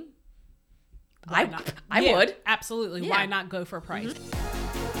same, I would. Absolutely. Yeah. Why not go for price?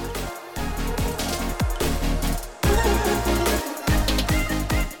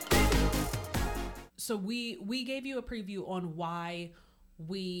 So we gave you a preview on why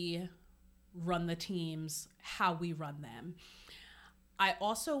we run the teams, how we run them. I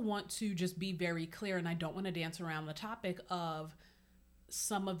also want to just be very clear, and I don't want to dance around the topic of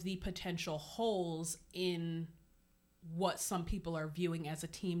some of the potential holes in what some people are viewing as a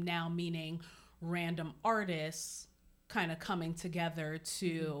team now, meaning random artists kind of coming together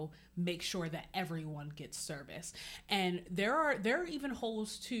to make sure that everyone gets service. And there are even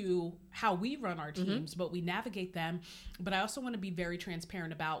holes to how we run our teams, but we navigate them. But I also want to be very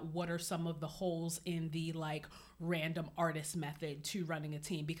transparent about what are some of the holes in the like random artist method to running a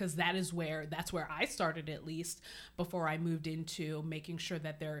team, because that's where I started, at least before I moved into making sure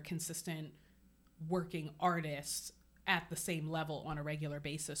that there are consistent working artists at the same level on a regular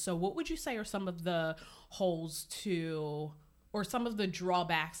basis. So what would you say are some of the holes to, or some of the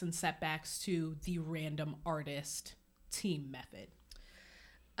drawbacks and setbacks to the random artist team method?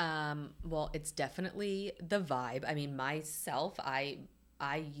 Well, it's definitely the vibe. I mean, myself, I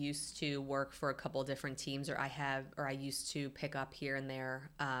used to work for a couple different teams, or I used to pick up here and there,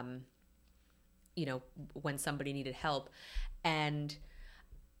 you know, when somebody needed help. And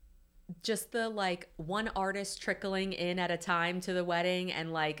just the like one artist trickling in at a time to the wedding,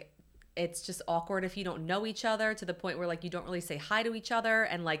 and like it's just awkward if you don't know each other, to the point where like you don't really say hi to each other,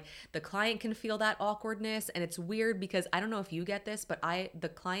 and like the client can feel that awkwardness. And it's weird because I don't know if you get this, but the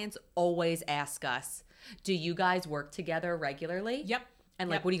clients always ask us, do you guys work together regularly? Yep. And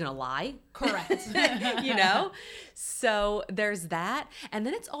like, what are you going to lie? Correct. You know? So there's that. And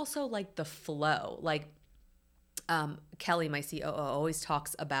then it's also like the flow. Like Kelly, my COO, always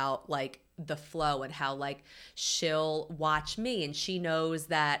talks about like the flow and how like she'll watch me and she knows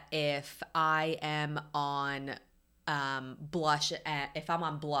that if I am on blush, if I'm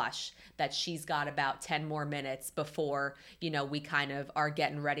on blush, that she's got about 10 more minutes before, you know, we kind of are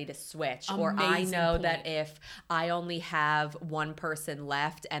getting ready to switch. Amazing. Or I know point. That if I only have one person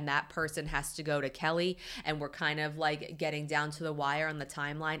left and that person has to go to Kelly and we're kind of like getting down to the wire on the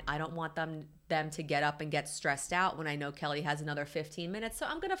timeline, I don't want them to get up and get stressed out when I know Kelly has another 15 minutes. So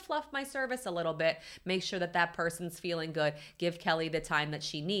I'm going to fluff my service a little bit, make sure that that person's feeling good, give Kelly the time that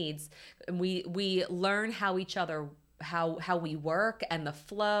she needs. And we learn how each other, how we work and the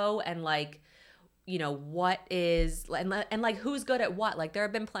flow and like, you know, what is, and like who's good at what. Like there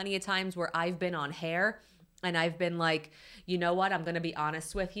have been plenty of times where I've been on hair And I've been like, you know what? I'm going to be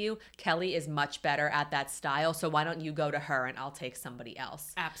honest with you. Kelly is much better at that style. So why don't you go to her and I'll take somebody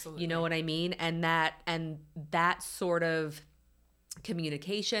else? Absolutely. You know what I mean? And that sort of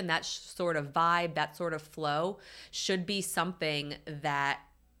communication, that sort of vibe, that sort of flow should be something that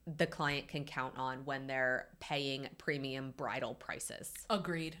the client can count on when they're paying premium bridal prices.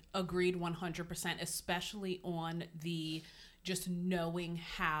 Agreed 100%, especially on the just knowing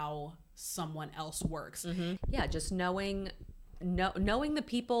how someone else works. Yeah, just knowing the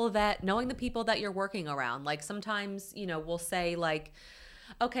people that you're working around. Like sometimes, we'll say like,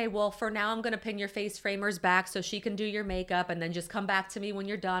 okay, well, for now I'm going to pin your face framers back so she can do your makeup, and then just come back to me when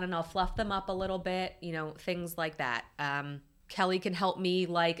you're done and I'll fluff them up a little bit, things like that. Kelly can help me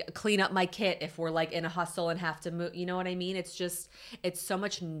like clean up my kit if we're like in a hustle and have to move. You know what I mean? It's so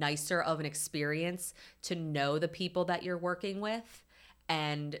much nicer of an experience to know the people that you're working with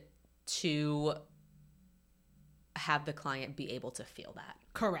and to have the client be able to feel that.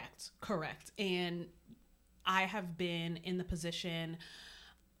 Correct. And I have been in the position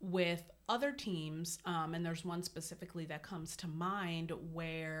with other teams, and there's one specifically that comes to mind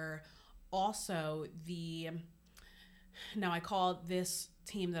where also now I call this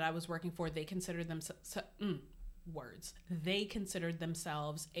team that I was working for, they considered themselves, they considered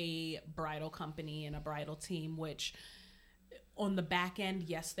themselves a bridal company and a bridal team, which on the back end,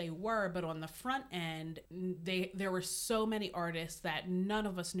 yes, they were, but on the front end, there were so many artists that none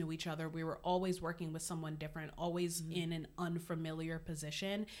of us knew each other. We were always working with someone different, always in an unfamiliar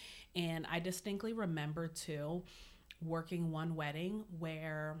position. And I distinctly remember too, working one wedding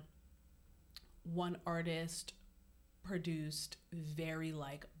where one artist produced very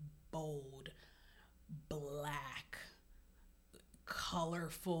like bold, black,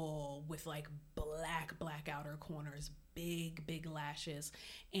 colorful with like black outer corners, big lashes.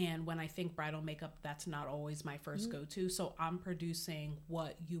 And when I think bridal makeup, that's not always my first go-to. So I'm producing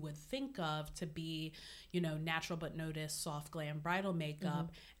what you would think of to be, natural but noticed soft glam bridal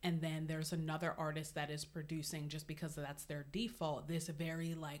makeup. And then there's another artist that is producing, just because that's their default, this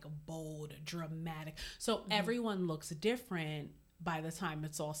very like bold, dramatic. So everyone looks different by the time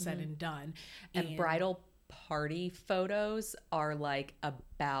it's all said and done. And bridal party photos are like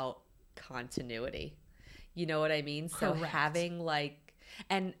about continuity. You know what I mean? Correct. So having like,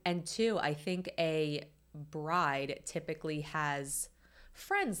 and two, I think a bride typically has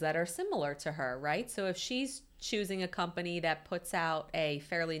friends that are similar to her, right? So if she's choosing a company that puts out a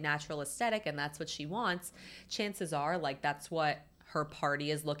fairly natural aesthetic and that's what she wants, chances are like that's what her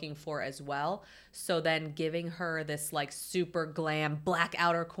party is looking for as well. So then giving her this like super glam, black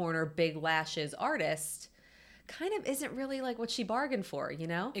outer corner, big lashes artist kind of isn't really like what she bargained for,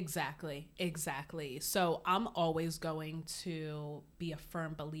 Exactly. So I'm always going to be a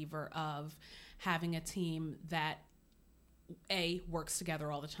firm believer of having a team that A, works together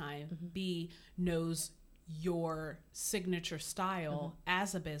all the time, B, knows your signature style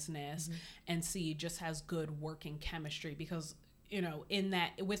as a business, and C, just has good working chemistry. Because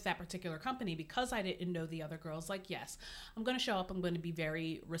with that particular company, because I didn't know the other girls, like, yes, I'm going to show up, I'm going to be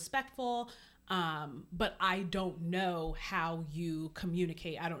very respectful, but I don't know how you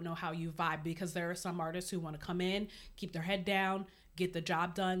communicate. I don't know how you vibe, because there are some artists who want to come in, keep their head down, get the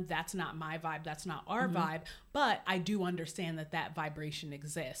job done. That's not my vibe. That's not our vibe. But I do understand that vibration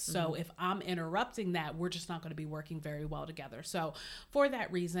exists. So if I'm interrupting that, we're just not going to be working very well together. So for that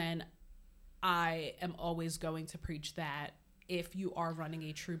reason, I am always going to preach that if you are running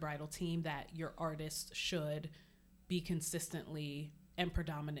a true bridal team, that your artists should be consistently and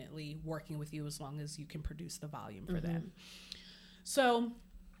predominantly working with you as long as you can produce the volume for them. So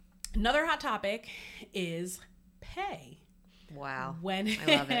another hot topic is pay. Wow. I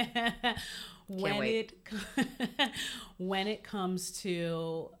love it. When it comes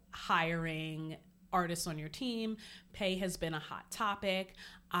to hiring artists on your team, pay has been a hot topic.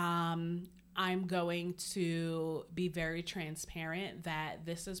 I'm going to be very transparent that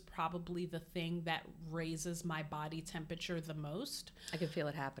this is probably the thing that raises my body temperature the most. I can feel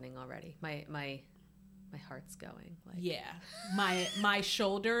it happening already. My heart's going. Like. Yeah. My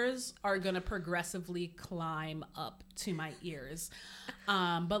shoulders are going to progressively climb up to my ears.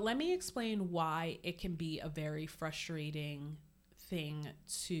 But let me explain why it can be a very frustrating thing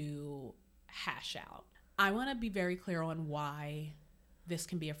to hash out. I want to be very clear on why this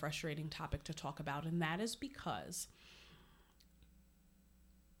can be a frustrating topic to talk about, and that is because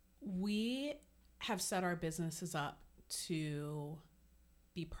we have set our businesses up to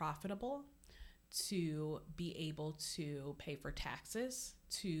be profitable, to be able to pay for taxes,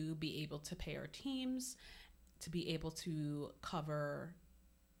 to be able to pay our teams, to be able to cover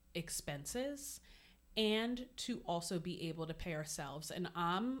expenses. and to also be able to pay ourselves. And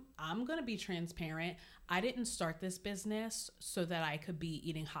I'm going to be transparent. I didn't start this business so that I could be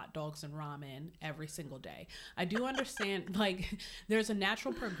eating hot dogs and ramen every single day. I do understand like there's a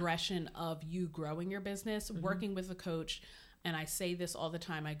natural progression of you growing your business, working with a coach. And I say this all the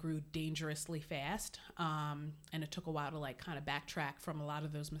time, I grew dangerously fast. And it took a while to like kind of backtrack from a lot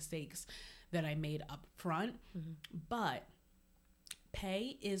of those mistakes that I made up front. But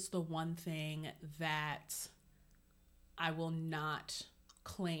pay is the one thing that I will not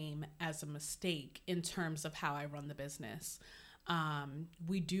claim as a mistake in terms of how I run the business.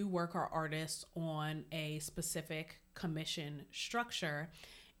 We do work our artists on a specific commission structure,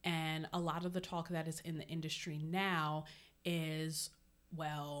 and a lot of the talk that is in the industry now is,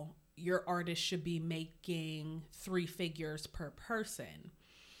 well, your artist should be making 3 figures per person.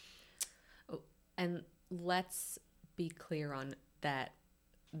 And let's be clear on that.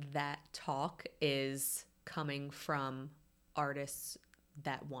 That talk is coming from artists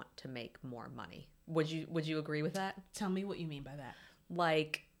that want to make more money. Would you agree with that? Tell me what you mean by that.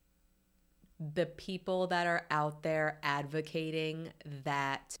 Like the people that are out there advocating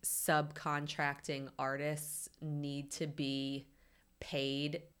that subcontracting artists need to be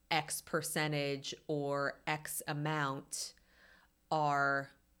paid X percentage or X amount are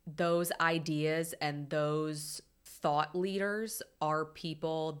those ideas, and those thought leaders are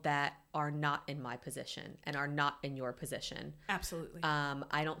people that are not in my position and are not in your position. Absolutely.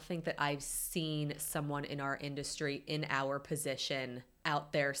 I don't think that I've seen someone in our industry in our position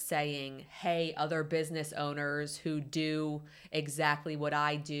out there saying, hey, other business owners who do exactly what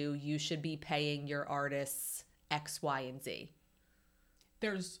I do, you should be paying your artists X, Y, and Z.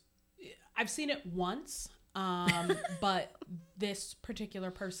 I've seen it once, but this particular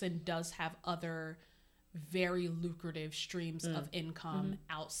person does have other very lucrative streams of income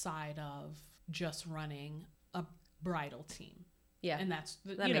outside of just running a bridal team. Yeah. And that's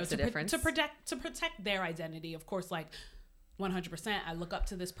makes a difference. To protect their identity. Of course, like 100%, I look up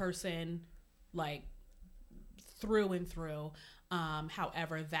to this person like through and through.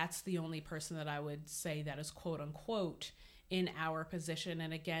 However, that's the only person that I would say that is quote unquote in our position.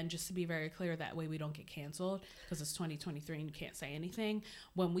 And again, just to be very clear, that way we don't get canceled, because it's 2023 and you can't say anything.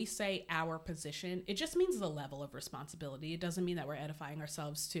 When we say our position, it just means the level of responsibility. It doesn't mean that we're edifying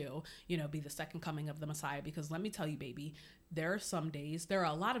ourselves to, be the second coming of the Messiah. Because let me tell you, baby, there are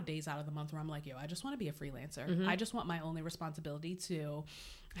a lot of days out of the month where I'm like, yo, I just want to be a freelancer. I just want my only responsibility to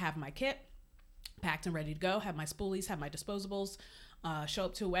have my kit packed and ready to go, have my spoolies, have my disposables, show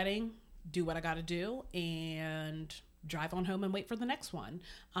up to a wedding, do what I got to do, and drive on home and wait for the next one.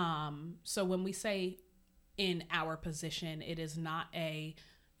 So when we say in our position, it is not a,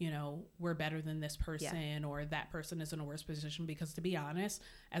 we're better than this person or that person is in a worse position, because to be honest,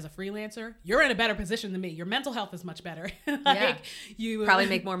 as a freelancer, you're in a better position than me. Your mental health is much better. You probably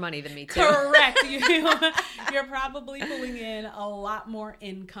make more money than me too. Correct. You're probably pulling in a lot more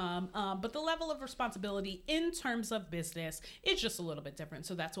income. But the level of responsibility in terms of business is just a little bit different.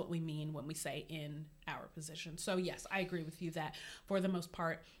 So that's what we mean when we say in our position. So yes, I agree with you that for the most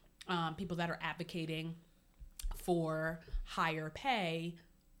part, people that are advocating for higher pay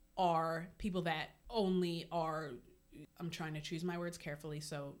are people that only are, I'm trying to choose my words carefully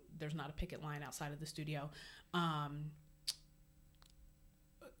so there's not a picket line outside of the studio.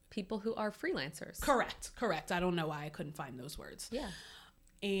 People who are freelancers. Correct. I don't know why I couldn't find those words. Yeah.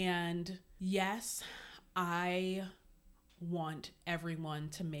 And yes, I want everyone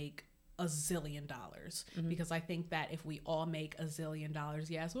to make $1 zillion, because I think that if we all make $1 zillion,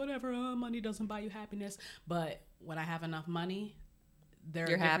 yes, whatever, money doesn't buy you happiness. But when I have enough money,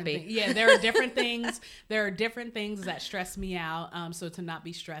 you're happy. There are different things. There are different things that stress me out. So to not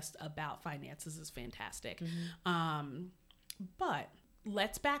be stressed about finances is fantastic. But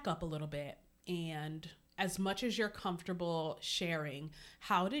let's back up a little bit. And as much as you're comfortable sharing,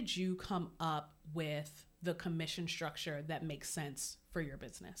 how did you come up with the commission structure that makes sense for your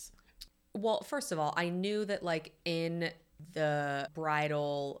business? Well, first of all, I knew that like in the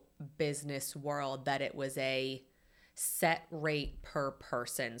bridal business world that it was a set rate per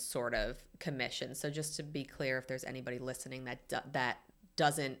person sort of commission. So just to be clear, if there's anybody listening that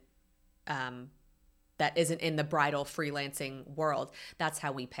isn't in the bridal freelancing world, that's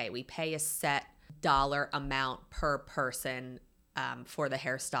how we pay. We pay a set dollar amount per person for the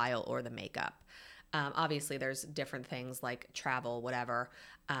hairstyle or the makeup. Obviously, there's different things like travel, whatever,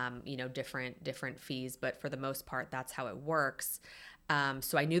 different fees. But for the most part, that's how it works.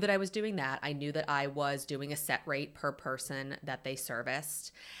 So I knew that I was doing that. I knew that I was doing a set rate per person that they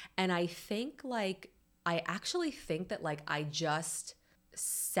serviced. And I actually think that I just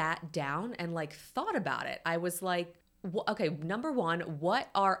sat down and like thought about it. I was like, okay, number one, what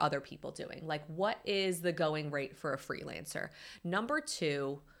are other people doing? Like, what is the going rate for a freelancer? Number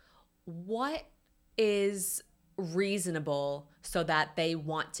two, what is reasonable so that they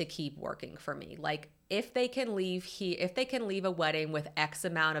want to keep working for me? Like, if they can leave a wedding with X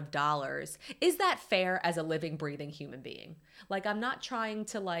amount of dollars, is that fair as a living, breathing human being? Like, I'm not trying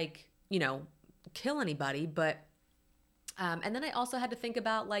to like, kill anybody, but, and then I also had to think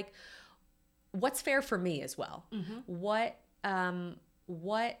about like, what's fair for me as well? What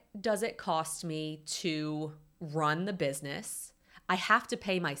does it cost me to run the business? I have to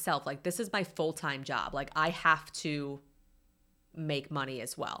pay myself. Like, this is my full-time job. Like, I have to make money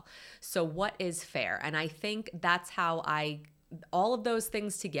as well. So what is fair? And I think that's how all of those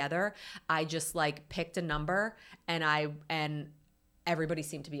things together, I just like picked a number and everybody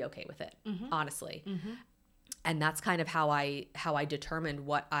seemed to be okay with it, honestly. And that's kind of how I determined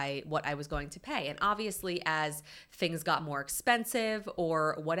what I was going to pay. And obviously, as things got more expensive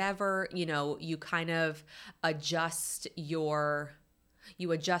or whatever, you kind of adjust your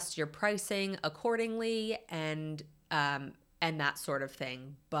pricing accordingly and that sort of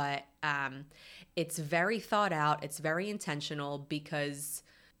thing. But it's very thought out. It's very intentional because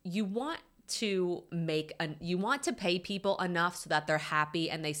you want to pay people enough so that they're happy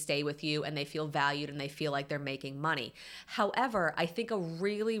and they stay with you and they feel valued and they feel like they're making money. However, I think a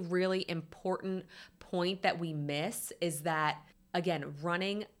really, really important point that we miss is that, again,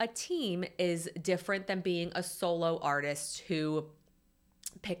 running a team is different than being a solo artist who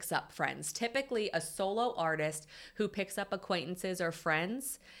picks up friends. Typically, a solo artist who picks up acquaintances or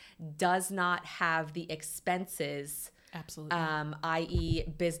friends does not have the expenses. Absolutely. I.e.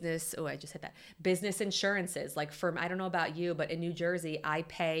 business. Oh, I just hit that. Business insurances. Like I don't know about you, but in New Jersey, I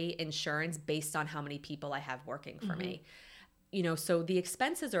pay insurance based on how many people I have working for me. So the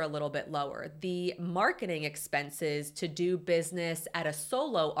expenses are a little bit lower. The marketing expenses to do business at a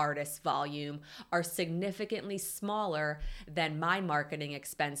solo artist volume are significantly smaller than my marketing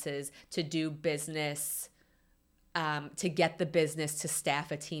expenses to do business, to get the business to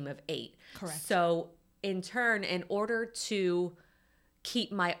staff a team of 8. Correct. So in turn, in order to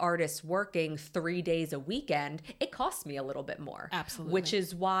keep my artists working 3 days a weekend, it costs me a little bit more. Absolutely. Which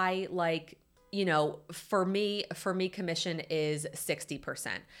is why, like, for me, commission is 60%.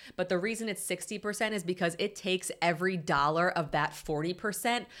 But the reason it's 60% is because it takes every dollar of that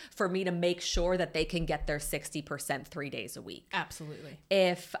 40% for me to make sure that they can get their 60% 3 days a week. Absolutely.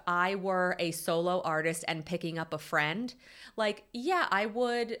 If I were a solo artist and picking up a friend, like, yeah, I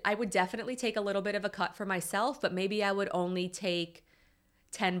would definitely take a little bit of a cut for myself, but maybe I would only take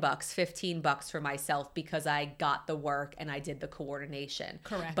 $10, $15 for myself because I got the work and I did the coordination.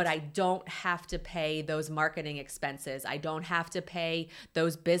 Correct. But I don't have to pay those marketing expenses. I don't have to pay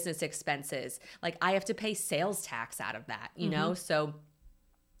those business expenses. Like, I have to pay sales tax out of that, you know? So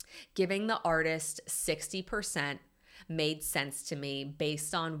giving the artist 60% made sense to me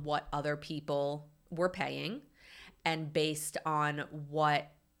based on what other people were paying and based on what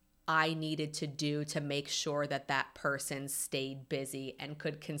I needed to do to make sure that that person stayed busy and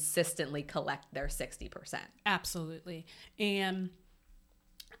could consistently collect their 60%. Absolutely. And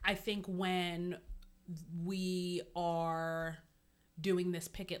I think when we are doing this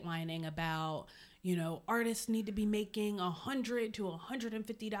picket lining about, artists need to be making $100 to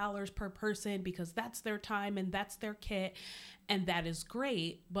 $150 per person because that's their time and that's their kit. And that is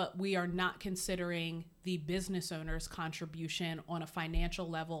great, but we are not considering the business owner's contribution on a financial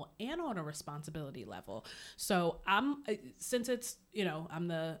level and on a responsibility level. So since it's, I'm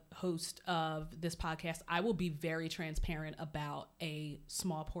the host of this podcast, I will be very transparent about a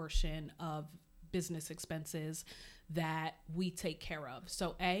small portion of business expenses that we take care of.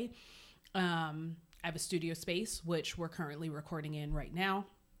 So I have a studio space, which we're currently recording in right now,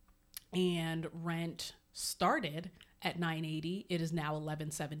 and rent started at $980. It is now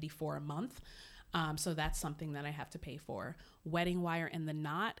 $1,174 a month. So that's something that I have to pay for. Wedding Wire and The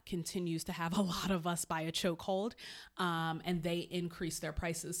Knot continues to have a lot of us by a chokehold, and they increase their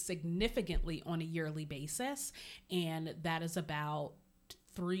prices significantly on a yearly basis, and that is about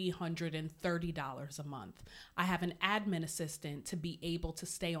 $330 a month. I have an admin assistant to be able to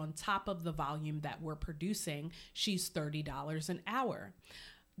stay on top of the volume that we're producing. She's $30 an hour.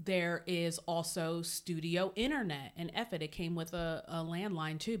 There is also studio internet, and it came with a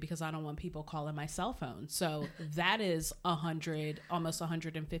landline too, because I don't want people calling my cell phone. So that is almost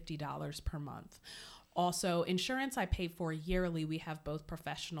 $150 per month. Also, insurance I pay for yearly. We have both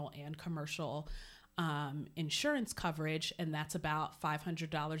professional and commercial insurance coverage, and that's about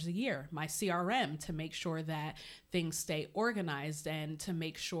 $500 a year. My CRM to make sure that things stay organized and to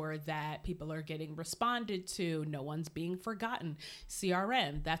make sure that people are getting responded to, no one's being forgotten.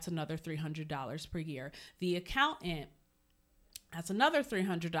 CRM, that's another $300 per year. The accountant, that's another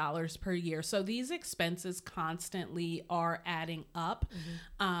 $300 per year. So these expenses constantly are adding up.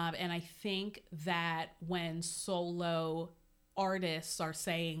 And I think that when solo artists are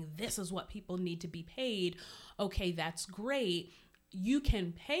saying this is what people need to be paid, okay, that's great. You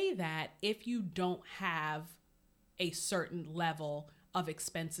can pay that if you don't have a certain level of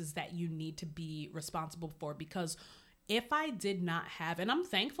expenses that you need to be responsible for. Because if I did not have, and I'm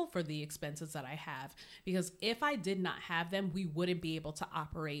thankful for the expenses that I have, because if I did not have them, we wouldn't be able to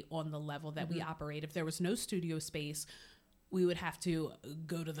operate on the level that we operate. If there was no studio space, we would have to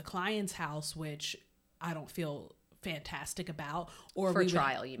go to the client's house, which I don't feel fantastic about. Or for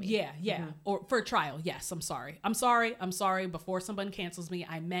trial, you mean? Yeah. Or for trial. Yes. I'm sorry. Before someone cancels me,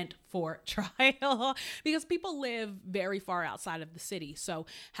 I meant for trial because people live very far outside of the city. So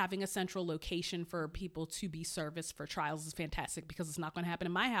having a central location for people to be serviced for trials is fantastic because it's not going to happen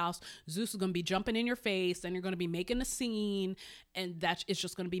in my house. Zeus is going to be jumping in your face and you're going to be making a scene and it's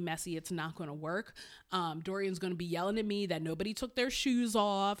just going to be messy. It's not going to work. Dorian's going to be yelling at me that nobody took their shoes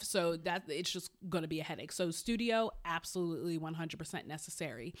off. So that it's just going to be a headache. So studio, absolutely 100%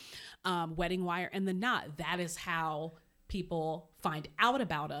 necessary. Wedding wire and the knot, that is how people find out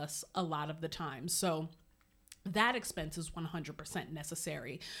about us a lot of the time. So that expense is 100%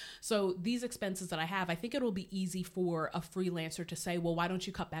 necessary. So these expenses that I have, I think it'll be easy for a freelancer to say, well, why don't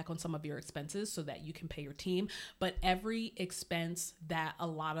you cut back on some of your expenses so that you can pay your team? But every expense that a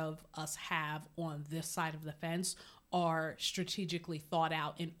lot of us have on this side of the fence are strategically thought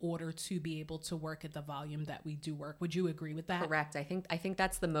out in order to be able to work at the volume that we do work. Would you agree with that? Correct. I think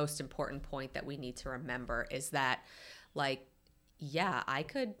that's the most important point that we need to remember is that, like, yeah, I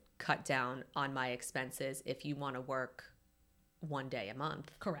could cut down on my expenses if you want to work one day a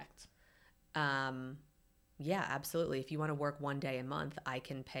month. Correct. Yeah, absolutely. If you want to work one day a month, I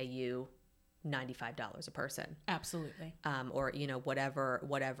can pay you $95 a person. Absolutely. Or,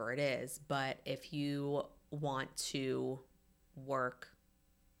 whatever it is. But if you want to work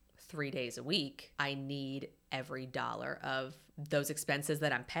 3 days a week, I need every dollar of those expenses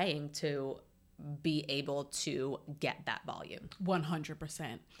that I'm paying to be able to get that volume.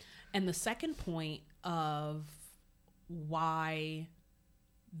 100%. And the second point of why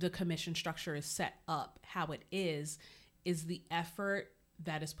the commission structure is set up how it is the effort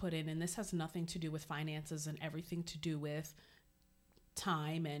that is put in. And this has nothing to do with finances and everything to do with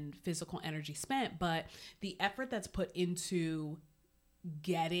time and physical energy spent, but the effort that's put into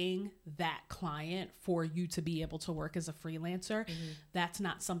getting that client for you to be able to work as a freelancer, that's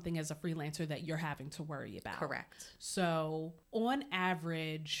not something as a freelancer that you're having to worry about. Correct. So on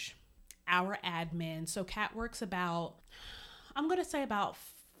average, our admin, so Kat works about, I'm going to say about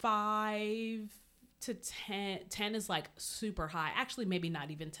 5 to 10. 10 is like super high. Actually, maybe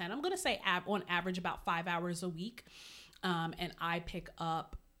not even 10. I'm going to say on average about 5 hours a week. And I pick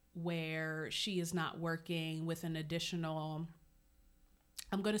up where she is not working with an additional,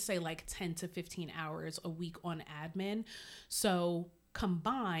 I'm going to say like 10 to 15 hours a week on admin. So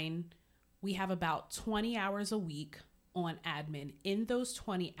combined, we have about 20 hours a week on admin. In those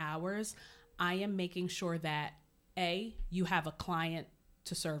 20 hours, I am making sure that A, you have a client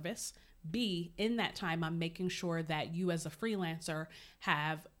to service. B, in that time, I'm making sure that you as a freelancer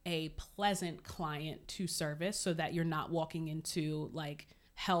have a pleasant client to service so that you're not walking into like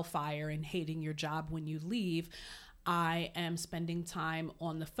hellfire and hating your job when you leave. I am spending time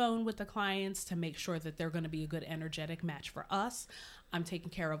on the phone with the clients to make sure that they're going to be a good energetic match for us. I'm taking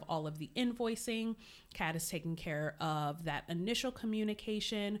care of all of the invoicing. Kat is taking care of that initial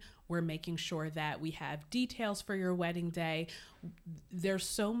communication. We're making sure that we have details for your wedding day. There's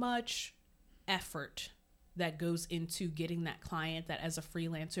so much effort that goes into getting that client that as a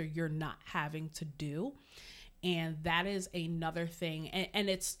freelancer, you're not having to do. And that is another thing. And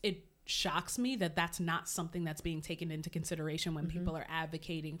it shocks me that that's not something that's being taken into consideration when people are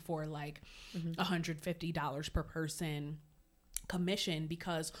advocating for like $150 per person commission,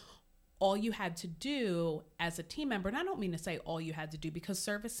 because all you had to do as a team member, and I don't mean to say all you had to do because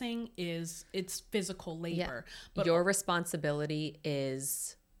servicing it's physical labor. Yeah. But your responsibility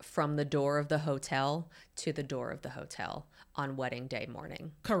is from the door of the hotel to the door of the hotel on wedding day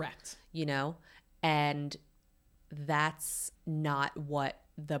morning. Correct. And that's not what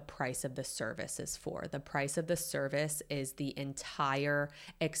the price of the service is for. The price of the service is the entire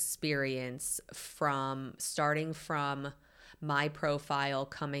experience starting from my profile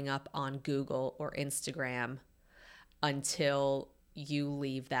coming up on Google or Instagram until you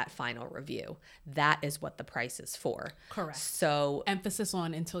leave that final review. That is what the price is for. Correct. So emphasis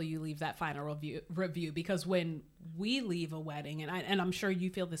on until you leave that final review, because when we leave a wedding, and I'm sure you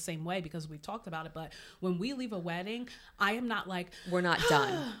feel the same way because we've talked about it, but when we leave a wedding, I am not like, we're not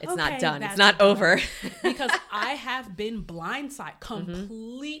done. It's okay, not done. It's not over. Because I have been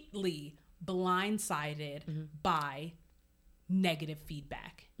completely blindsided by negative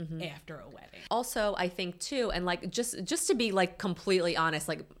feedback after a wedding. Also, I think too, and like just to be like completely honest,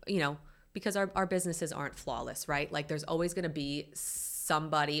 like, you know, because our businesses aren't flawless, right? Like there's always going to be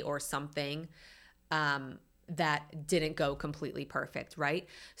somebody or something that didn't go completely perfect, right?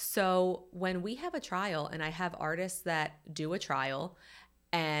 So when we have a trial, and I have artists that do a trial,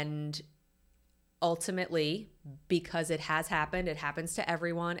 and ultimately, because it has happened, it happens to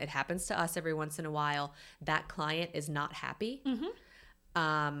everyone, it happens to us every once in a while, that client is not happy.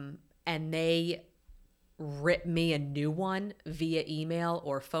 And they rip me a new one via email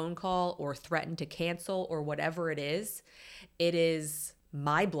or phone call or threaten to cancel or whatever it is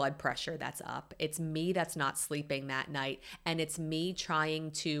my blood pressure that's up. It's me that's not sleeping that night. And it's me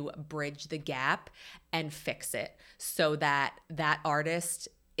trying to bridge the gap and fix it so that that artist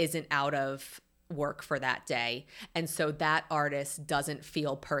isn't out of work for that day. And so that artist doesn't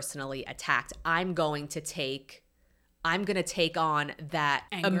feel personally attacked. I'm going to take on that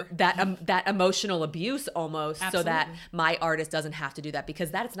that emotional abuse almost. Absolutely. So that my artist doesn't have to do that,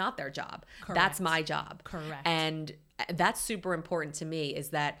 because that's not their job. Correct. That's my job. Correct. And that's super important to me, is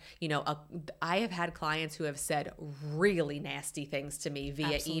that, you know, I have had clients who have said really nasty things to me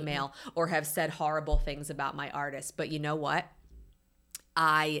via email, or have said horrible things about my artist. But you know what?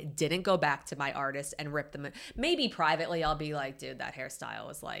 I didn't go back to my artist and rip them. Maybe privately I'll be like, dude, that hairstyle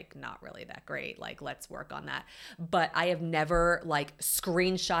was like not really that great. Like, let's work on that. But I have never like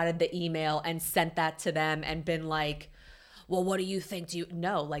screenshotted the email and sent that to them and been like, well, what do you think?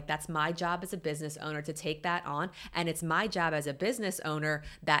 No, like that's my job as a business owner to take that on. And it's my job as a business owner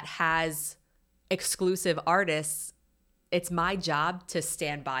that has exclusive artists. It's my job to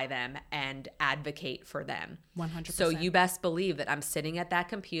stand by them and advocate for them. 100%. So you best believe that I'm sitting at that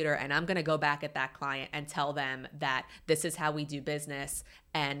computer and I'm going to go back at that client and tell them that this is how we do business,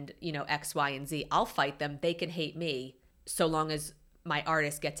 and, you know, X, Y, and Z. I'll fight them. They can hate me so long as my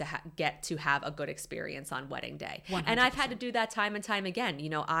artists get to have a good experience on wedding day. 100%. And I've had to do that time and time again.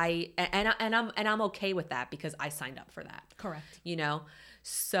 You know, I'm okay with that because I signed up for that. Correct. You know,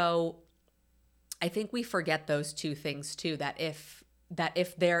 so I think we forget those two things too, that if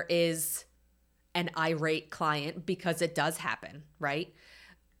there is an irate client, because it does happen, right?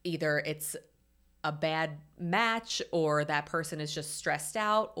 Either it's a bad match, or that person is just stressed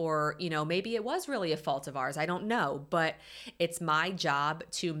out, or, you know, maybe it was really a fault of ours. I don't know, but it's my job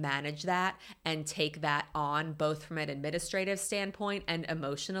to manage that and take that on, both from an administrative standpoint and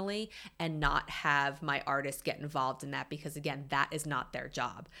emotionally, and not have my artists get involved in that, because again, that is not their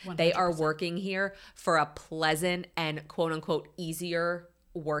job. 100%. They are working here for a pleasant and quote unquote easier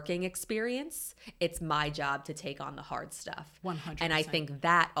working experience. It's my job to take on the hard stuff. 100%. And I think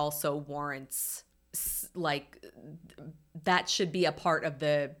that also warrants, like, that should be a part of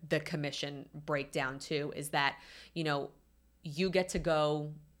the commission breakdown too, is that, you know, you get to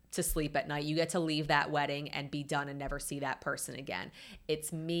go to sleep at night, you get to leave that wedding and be done and never see that person again.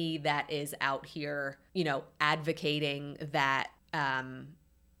 It's me that is out here, you know, advocating that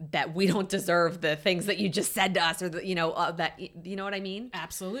that we don't deserve the things that you just said to us, or the, you know, that, you know what I mean?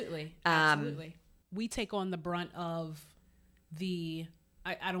 Absolutely. We take on the brunt of the,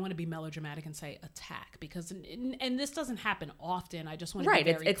 I don't want to be melodramatic and say attack, because, and this doesn't happen often. I just want to be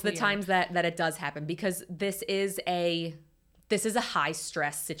very it's clear. the times that it does happen, because this is a high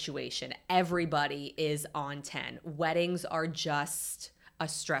stress situation. Everybody is on 10. Weddings are just a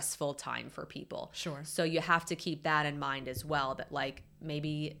stressful time for people. Sure. So you have to keep that in mind as well, that like,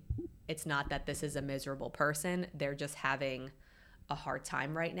 maybe it's not that this is a miserable person. They're just having a hard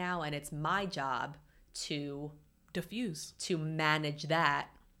time right now. And it's my job to manage that.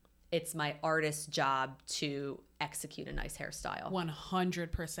 It's my artist's job to execute a nice hairstyle.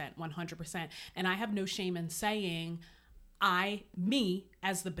 100%. And I have no shame in saying, me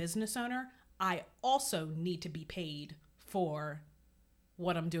as the business owner, I also need to be paid for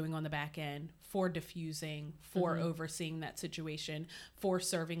what I'm doing on the back end, for diffusing, for overseeing that situation, for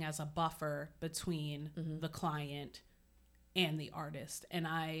serving as a buffer between the client and the artist. And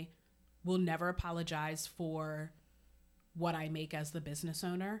I will never apologize for what I make as the business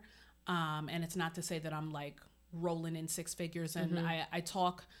owner. And it's not to say that I'm like rolling in six figures. And I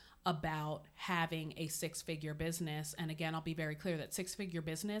talk about having a 6-figure business. And again, I'll be very clear that 6-figure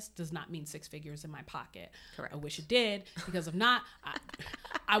business does not mean 6 figures in my pocket. Correct. I wish it did, because if not,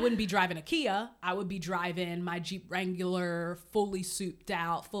 I wouldn't be driving a Kia. I would be driving my Jeep Wrangler, fully souped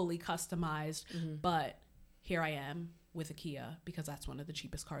out, fully customized. But here I am with a Kia because that's one of the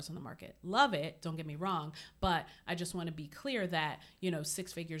cheapest cars on the market. Love it. Don't get me wrong. But I just want to be clear that,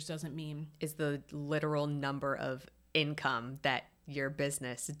 6 figures doesn't mean Is the literal number of income that your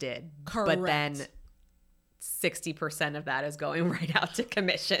business did. Correct. But then 60% of that is going right out to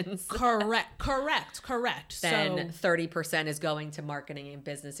commissions. correct. Then So 30% is going to marketing and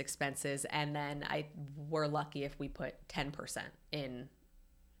business expenses. And then we're lucky if we put 10% in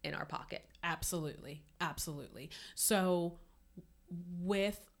our pocket. absolutely. So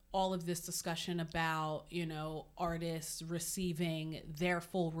with all of this discussion about, artists receiving their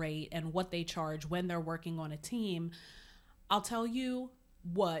full rate and what they charge when they're working on a team, I'll tell you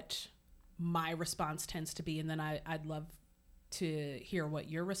what my response tends to be, and then I'd love to hear what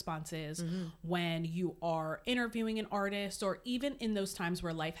your response is when you are interviewing an artist, or even in those times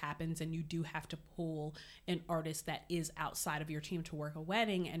where life happens and you do have to pull an artist that is outside of your team to work a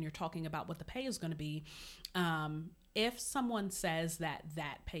wedding, and you're talking about what the pay is going to be. If someone says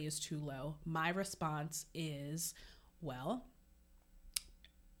that pay is too low, my response is, well,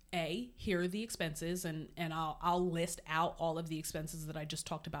 here are the expenses, and I'll list out all of the expenses that I just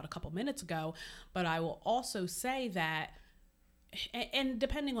talked about a couple minutes ago, but I will also say that, and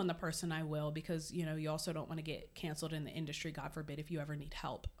depending on the person I will, because, you also don't want to get canceled in the industry, God forbid, if you ever need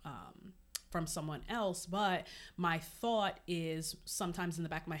help from someone else. But my thought is, sometimes in the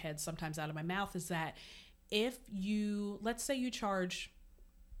back of my head, sometimes out of my mouth, is that if let's say you charge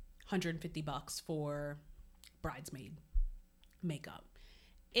 $150 for bridesmaid makeup.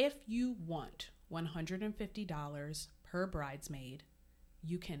 If you want $150 per bridesmaid,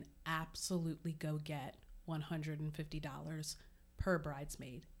 you can absolutely go get $150 per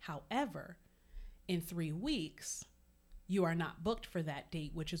bridesmaid. However, in 3 weeks, you are not booked for that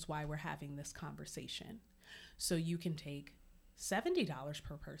date, which is why we're having this conversation. So you can take $70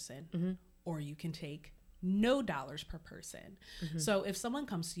 per person, or you can take no dollars per person. So if someone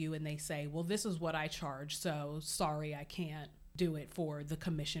comes to you and they say, well, this is what I charge, so sorry, I can't do it for the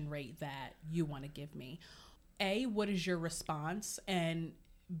commission rate that you want to give me. A, what is your response? And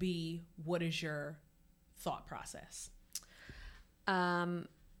B, what is your thought process?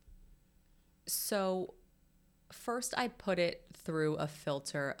 So first I put it through a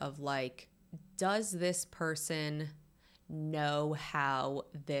filter of like, does this person know how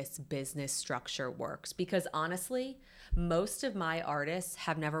this business structure works? Because honestly, most of my artists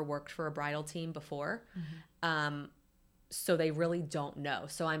have never worked for a bridal team before. So they really don't know.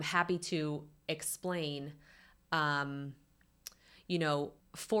 So I'm happy to explain, for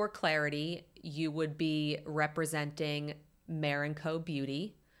clarity, you would be representing Mare & Co.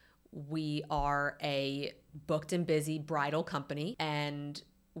 Beauty. We are a booked and busy bridal company, and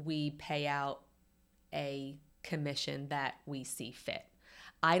we pay out a commission that we see fit.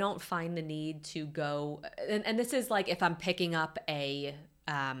 I don't find the need to go, and this is like if I'm picking up a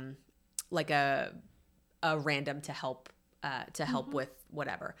random to help with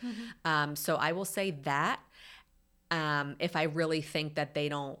whatever. So I will say that if I really think that they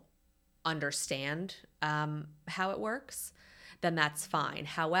don't understand how it works, then that's fine.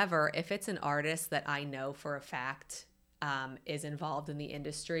 However, if it's an artist that I know for a fact is involved in the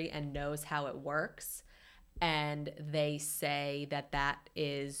industry and knows how it works, and they say that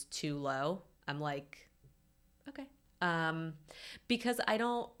is too low, I'm like, okay. Because I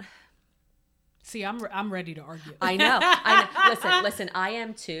don't... See, I'm ready to argue. I know. Listen, I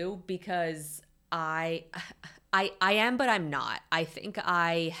am too, because I am, but I'm not. I think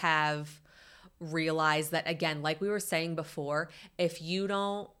I have realized that, again, like we were saying before, if you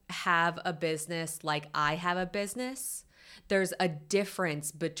don't have a business like I have a business, there's a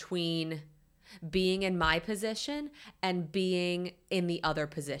difference between being in my position and being in the other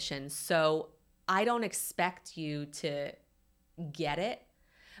position. So I don't expect you to get it,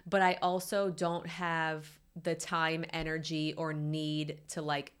 but I also don't have the time, energy, or need to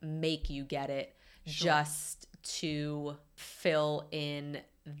like make you get it just to fill in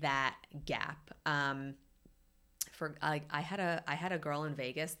that gap. I had a girl in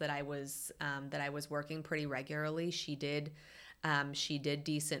Vegas that I was working pretty regularly. She did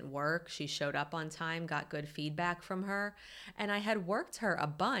decent work. She showed up on time, got good feedback from her, and I had worked her a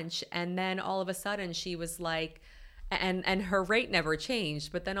bunch, and then all of a sudden she was like, and her rate never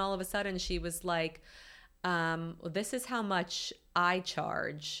changed, but then all of a sudden she was like, well, this is how much I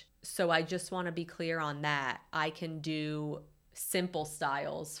charge. So I just want to be clear on that. I can do simple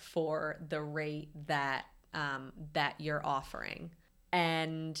styles for the rate that that you're offering.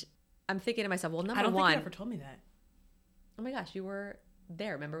 And I'm thinking to myself, well, number one, I don't think you ever told me that. Oh my gosh, you were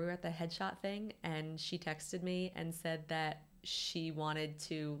there. Remember we were at the headshot thing and she texted me and said that she wanted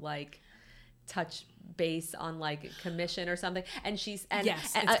to like touch base on like commission or something. And she's and,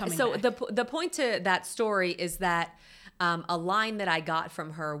 yes, and it's coming so back. the point to that story is that a line that I got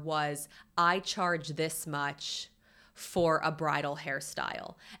from her was, I charge this much for a bridal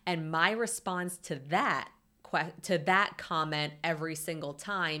hairstyle. And my response to that comment every single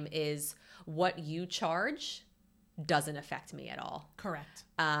time is, what you charge doesn't affect me at all. Correct.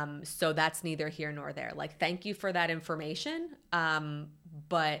 So that's neither here nor there. Like, thank you for that information.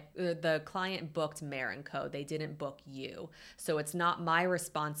 But the client booked Mare & Co. They didn't book you. So it's not my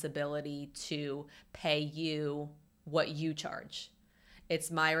responsibility to pay you what you charge.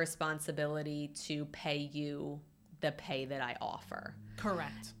 It's my responsibility to pay you the pay that I offer.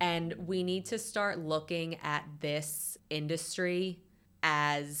 Correct. And we need to start looking at this industry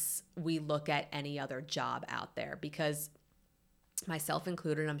as we look at any other job out there, because myself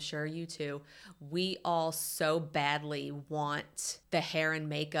included, I'm sure you too, we all so badly want the hair and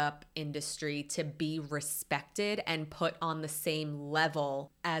makeup industry to be respected and put on the same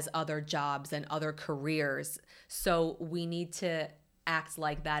level as other jobs and other careers. So we need to act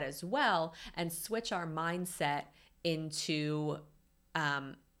like that as well and switch our mindset into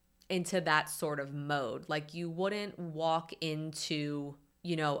that sort of mode. Like, you wouldn't walk into,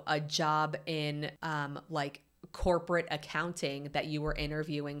 you know, a job in like corporate accounting that you were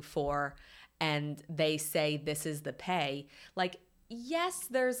interviewing for and they say this is the pay. Like, yes,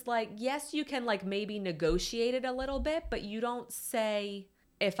 yes, you can like maybe negotiate it a little bit, but you don't say,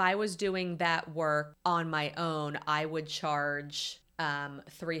 if I was doing that work on my own, I would charge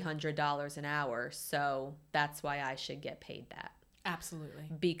 $300 an hour. So that's why I should get paid that. Absolutely.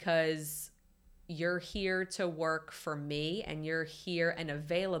 Because you're here to work for me and you're here and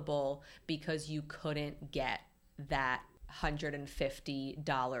available because you couldn't get that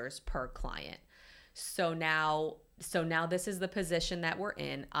 $150 per client. So now this is the position that we're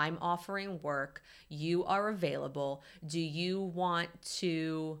in. I'm offering work. You are available. Do you want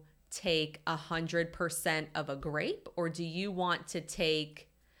to take 100% of a grape, or do you want to take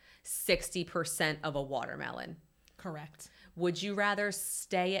 60% of a watermelon? Correct. Would you rather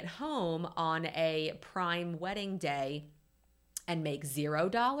stay at home on a prime wedding day and make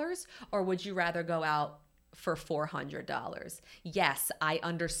 $0, or would you rather go out for $400? Yes, I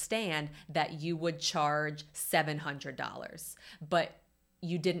understand that you would charge $700, but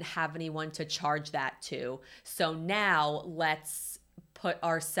you didn't have anyone to charge that to. So now let's put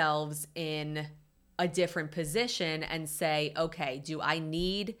ourselves in a different position and say, okay, do I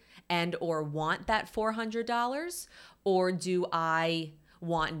need and or want that $400, or do I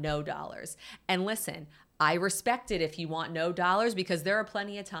want no dollars? And listen, I respect it if you want no dollars, because there are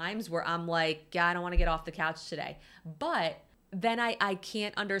plenty of times where I'm like, yeah, I don't want to get off the couch today. But then I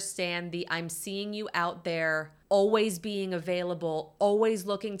can't understand I'm seeing you out there always being available, always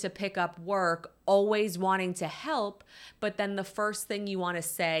looking to pick up work, always wanting to help. But then the first thing you want to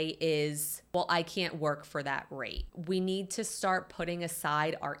say is, well, I can't work for that rate. We need to start putting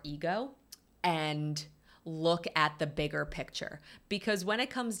aside our ego and look at the bigger picture. Because when it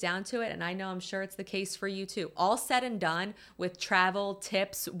comes down to it, and I know I'm sure it's the case for you too, all said and done with travel,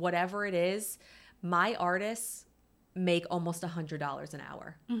 tips, whatever it is, my artists make almost $100 an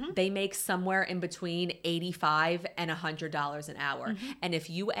hour. Mm-hmm. They make somewhere in between $85 and $100 an hour. Mm-hmm. And if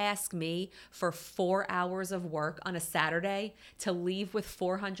you ask me, for 4 hours of work on a Saturday to leave with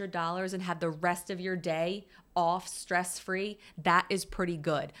 $400 and have the rest of your day off stress-free, that is pretty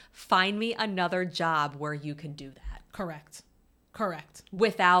good. Find me another job where you can do that. Correct.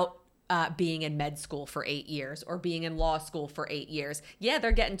 Without being in med school for 8 years or being in law school for 8 years. Yeah,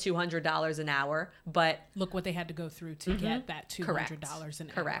 they're getting $200 an hour, but look what they had to go through to get that $200 an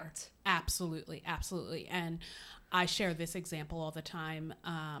hour. Correct. Absolutely. And I share this example all the time.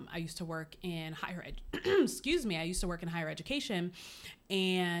 I used to work in higher education,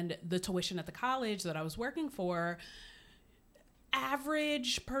 and the tuition at the college that I was working for,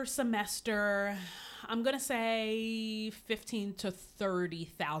 average per semester, I'm going to say $15,000 to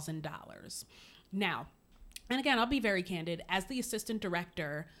 $30,000. Now, and again, I'll be very candid, as the assistant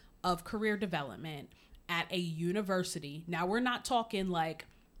director of career development at a university. Now, we're not talking like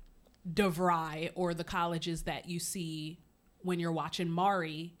DeVry or the colleges that you see when you're watching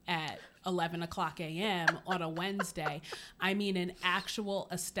Maury at 11 o'clock a.m. on a Wednesday. I mean, an actual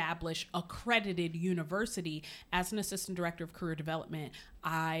established accredited university. As an assistant director of career development,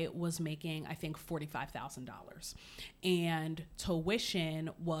 I was making, I think, $45,000, and tuition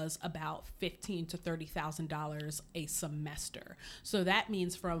was about $15,000 to $30,000 a semester. So that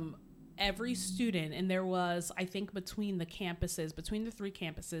means from every student, and there was, I think, between the 3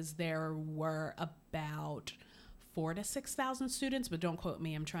 campuses, there were about 4,000 to 6,000 students, but don't quote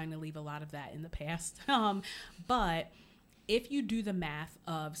me. I'm trying to leave a lot of that in the past. But if you do the math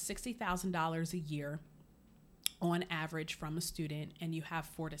of $60,000 a year on average from a student, and you have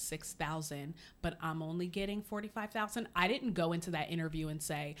 4,000 to 6,000, but I'm only getting 45,000. I didn't go into that interview and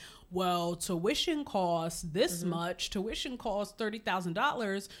say, well, tuition costs this much, tuition costs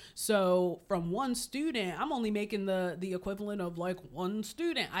 $30,000. So from one student, I'm only making the equivalent of like one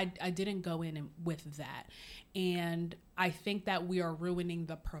student. I didn't go in with that. And I think that we are ruining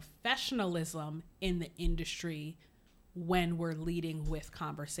the professionalism in the industry when we're leading with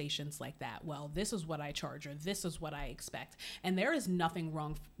conversations like that. Well, this is what I charge, or this is what I expect. And there is nothing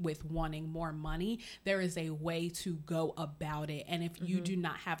wrong with wanting more money. There is a way to go about it. And if you do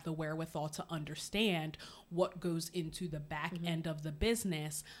not have the wherewithal to understand what goes into the back end of the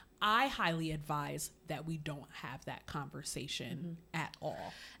business, I highly advise that we don't have that conversation at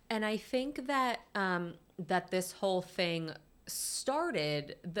all. And I think that that this whole thing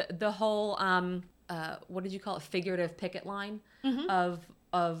started, the whole what did you call it? Figurative picket line of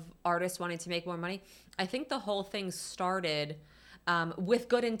artists wanting to make more money. I think the whole thing started with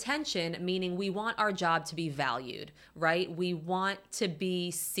good intention, meaning we want our job to be valued, right? We want to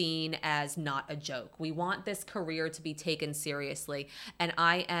be seen as not a joke. We want this career to be taken seriously. And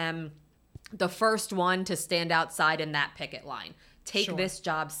I am the first one to stand outside in that picket line. Take this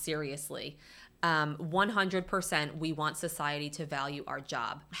job seriously. 100% we want society to value our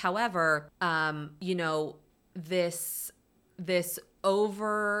job. However, this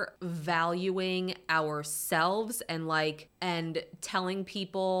overvaluing ourselves and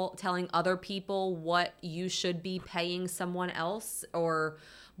telling other people what you should be paying someone else, or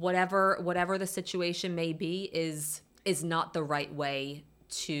whatever the situation may be, is not the right way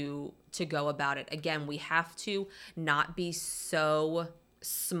to go about it. Again, we have to not be so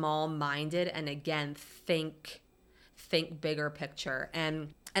small-minded, and again, think bigger picture.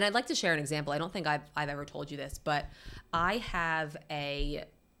 And I'd like to share an example. I don't think I've ever told you this, but I have a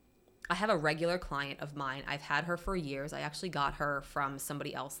regular client of mine. I've had her for years. I actually got her from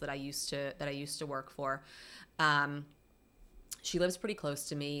somebody else that I used to work for. She lives pretty close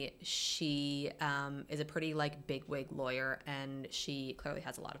to me. She is a pretty bigwig lawyer, and she clearly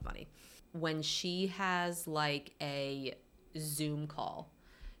has a lot of money. When she has a Zoom call,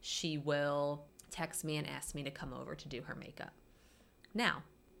 she will text me and ask me to come over to do her makeup. Now,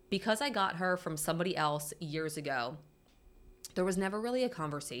 because I got her from somebody else years ago, there was never really a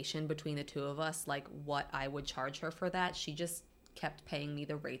conversation between the two of us what I would charge her for that. She just kept paying me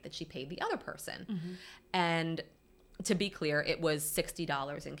the rate that she paid the other person. And to be clear, it was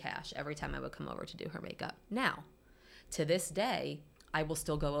 $60 in cash every time I would come over to do her makeup. Now, to this day, I will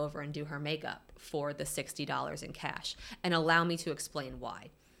still go over and do her makeup for the $60 in cash, and allow me to explain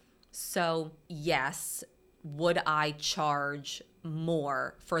why. So yes, would I charge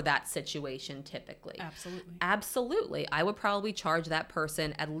more for that situation typically? Absolutely. I would probably charge that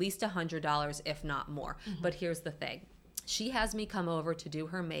person at least $100, if not more. But here's the thing. She has me come over to do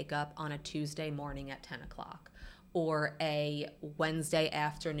her makeup on a Tuesday morning at 10 o'clock or a Wednesday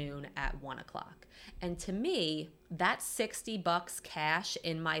afternoon at 1 o'clock. And to me, that's $60 cash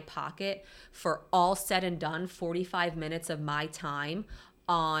in my pocket for all said and done 45 minutes of my time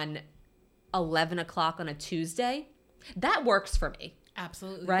on 11 o'clock on a Tuesday. That works for me.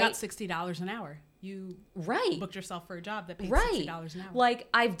 Absolutely. Right? You got $60 an hour. You booked yourself for a job that pays $60 an hour.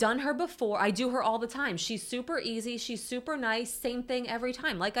 I've done her before. I do her all the time. She's super easy. She's super nice. Same thing every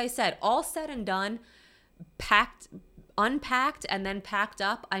time. Like I said, all said and done, unpacked and then packed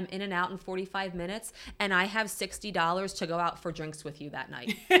up, I'm in and out in 45 minutes, and I have $60 to go out for drinks with you that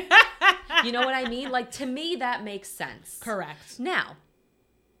night. You know what I mean? To me, that makes sense. Correct. Now,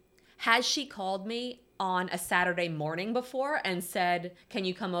 has she called me on a Saturday morning before and said, can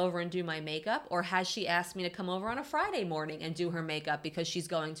you come over and do my makeup? Or has she asked me to come over on a Friday morning and do her makeup because she's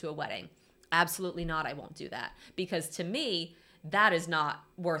going to a wedding? Absolutely not. I won't do that, because to me, that is not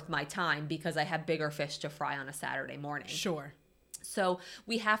worth my time, because I have bigger fish to fry on a Saturday morning. Sure. So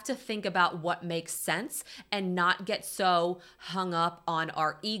we have to think about what makes sense and not get so hung up on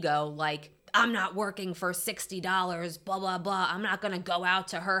our ego. I'm not working for $60, blah, blah, blah. I'm not going to go out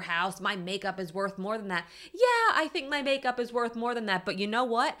to her house. My makeup is worth more than that. Yeah, I think my makeup is worth more than that. But you know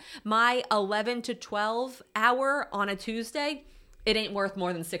what? My 11 to 12 hour on a Tuesday, it ain't worth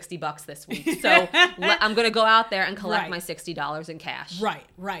more than $60 this week. So I'm going to go out there and collect my $60 in cash.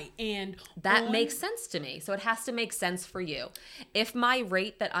 Right. And that makes sense to me. So it has to make sense for you. If my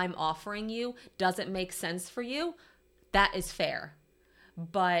rate that I'm offering you doesn't make sense for you, that is fair.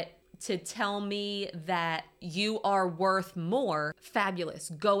 But to tell me that you are worth more,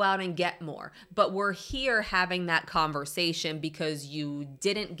 fabulous. Go out and get more. But we're here having that conversation because you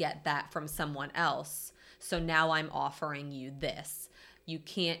didn't get that from someone else. So now I'm offering you this. You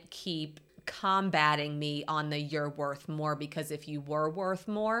can't keep combating me on the you're worth more, because if you were worth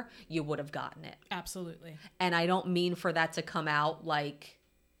more, you would have gotten it. Absolutely. And I don't mean for that to come out like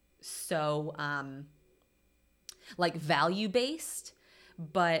so like value-based,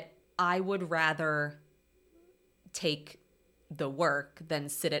 but I would rather take the work than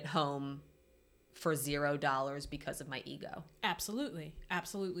sit at home for $0 because of my ego. Absolutely.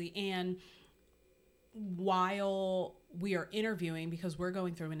 And while we are interviewing, because we're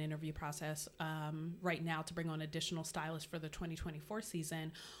going through an interview process right now to bring on additional stylists for the 2024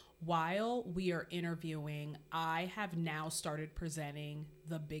 season, while we are interviewing, I have now started presenting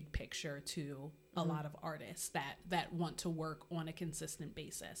the big picture to a lot of artists that want to work on a consistent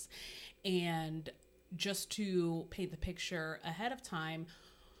basis. And just to paint the picture ahead of time,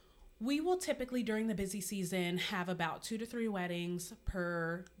 we will typically during the busy season have about 2 to 3 weddings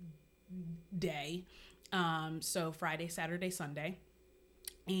per day. So Friday, Saturday, Sunday.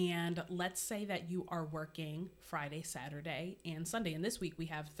 And let's say that you are working Friday, Saturday, and Sunday. And this week we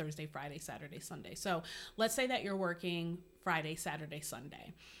have Thursday, Friday, Saturday, Sunday. So let's say that you're working Friday, Saturday,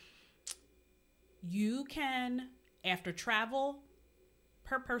 Sunday. You can, after travel,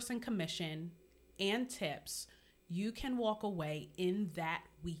 per person commission, and tips, you can walk away in that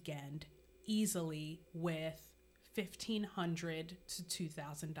weekend easily with $1,500 to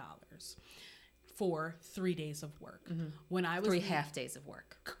 $2,000 for 3 days of work. When I was 3 half days of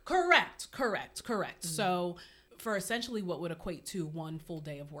work. Correct. So for essentially what would equate to 1 full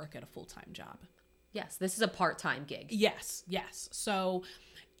day of work at a full-time job. Yes, this is a part-time gig. Yes. So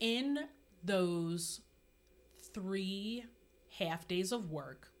in those 3 half days of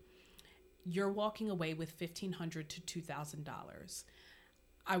work, you're walking away with $1,500 to $2,000.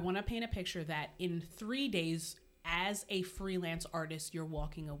 I want to paint a picture that in 3 days, as a freelance artist, you're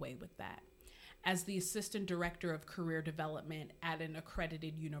walking away with that. As the assistant director of career development at an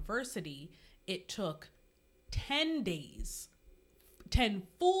accredited university, it took 10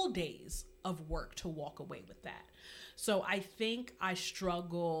 full days of work to walk away with that. So I think I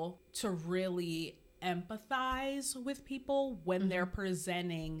struggle to really empathize with people when they're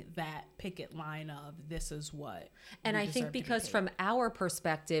presenting that picket line of this is what. And I think because from our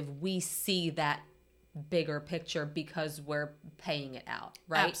perspective, we see that bigger picture because we're paying it out,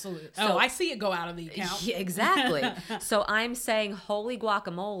 right? Absolutely. So I see it go out of the account. Yeah, exactly. So I'm saying, holy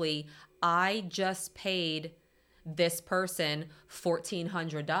guacamole, I just paid this person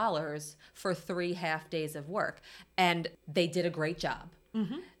 $1,400 for 3 half days of work, and they did a great job.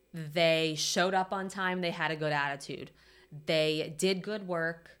 They showed up on time. They had a good attitude. They did good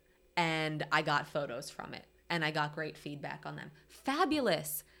work, and I got photos from it, and I got great feedback on them.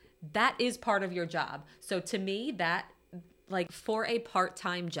 Fabulous. That is part of your job. So to me, that, like, for a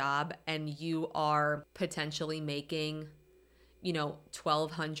part-time job and you are potentially making,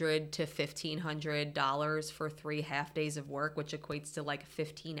 $1,200 to $1,500 for 3 half days of work, which equates to like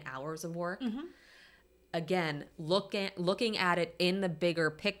 15 hours of work. Again, looking at it in the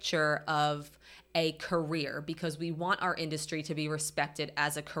bigger picture of a career, because we want our industry to be respected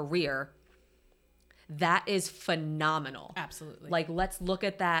as a career. That is phenomenal. Absolutely. Like, let's look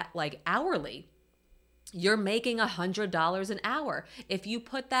at that like hourly. You're making $100 an hour. If you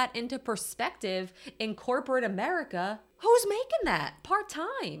put that into perspective in corporate America, who's making that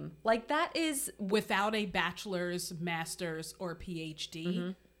part-time? Like, that is... Without a bachelor's, master's, or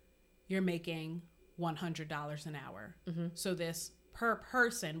PhD, you're making $100 an hour. So this per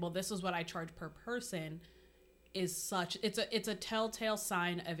person, well, this is what I charge per person, is such, it's a telltale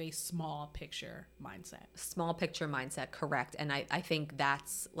sign of a small picture mindset. Small picture mindset, correct. And I think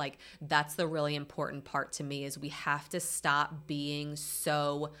that's the really important part to me, is we have to stop being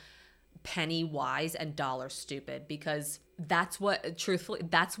so penny wise and dollar stupid, because that's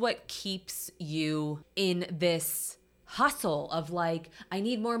what keeps you in this hustle of like, I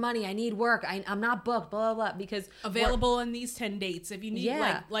need more money, I need work, I'm not booked, blah, blah, blah, because available in these 10 dates. If you need,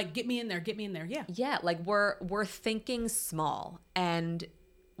 like get me in there. Yeah. Yeah. Like we're thinking small, and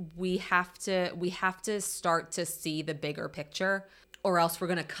we have to start to see the bigger picture, or else we're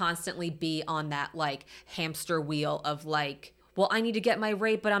going to constantly be on that like hamster wheel of like, well, I need to get my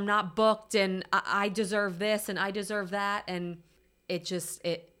rate, but I'm not booked, and I deserve this and I deserve that. And it just,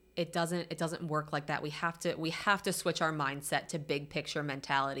 it doesn't work like that. We have to switch our mindset to big picture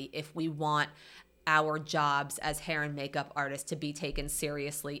mentality if we want our jobs as hair and makeup artists to be taken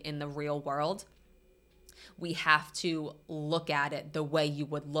seriously in the real world. We have to look at it the way you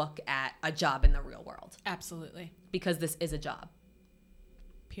would look at a job in the real world. Absolutely. Because this is a job.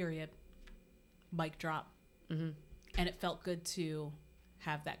 Period. Mic drop. Mm-hmm. And it felt good to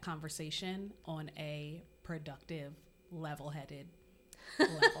have that conversation on a productive, level-headed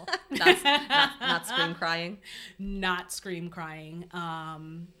level. not scream crying. Not scream crying.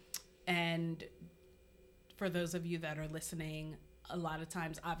 And for those of you that are listening, a lot of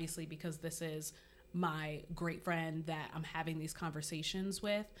times, obviously, because this is my great friend that I'm having these conversations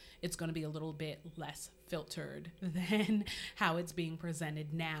with, it's going to be a little bit less filtered than how it's being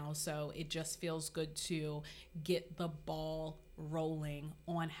presented now. So it just feels good to get the ball rolling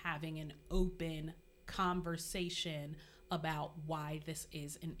on having an open conversation about why this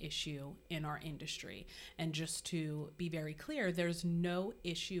is an issue in our industry. And just to be very clear, there's no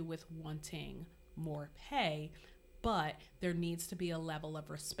issue with wanting more pay, but there needs to be a level of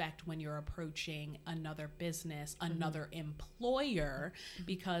respect when you're approaching another business, another employer,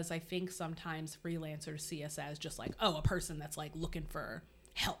 because I think sometimes freelancers see us as just like, oh, a person that's like looking for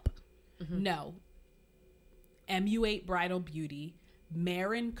help. No. MU8 Bridal Beauty,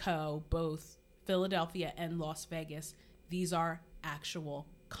 Mare & Co., both Philadelphia and Las Vegas, these are actual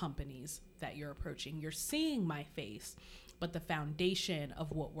companies that you're approaching. You're seeing my face, but the foundation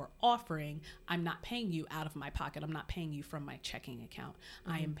of what we're offering, I'm not paying you out of my pocket. I'm not paying you from my checking account.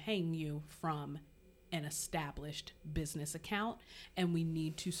 I am paying you from an established business account, and we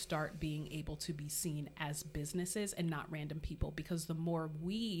need to start being able to be seen as businesses and not random people, because the more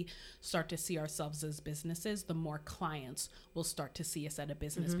we start to see ourselves as businesses, the more clients will start to see us as a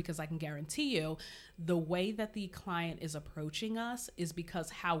business, because I can guarantee you the way that the client is approaching us is because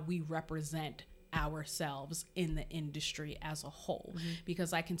how we represent ourselves in the industry as a whole.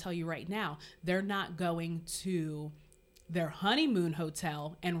 Because I can tell you right now, they're not going to their honeymoon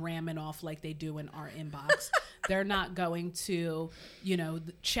hotel and ramming off like they do in our inbox. They're not going to,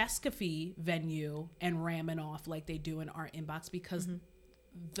 the Chescafee venue and ramming off like they do in our inbox, because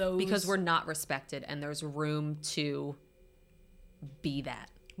because we're not respected and there's room to be that.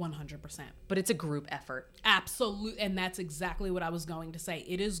 100%. But it's a group effort. Absolutely. And that's exactly what I was going to say.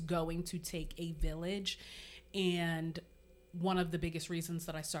 It is going to take a village. And one of the biggest reasons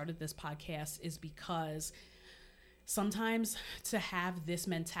that I started this podcast is because sometimes to have this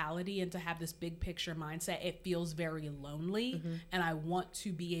mentality and to have this big picture mindset, it feels very lonely. And I want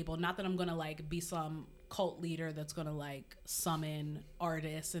to be able, not that I'm going to like be some cult leader that's going to like summon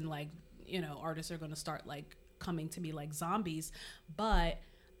artists and like, artists are going to start like coming to me like zombies. But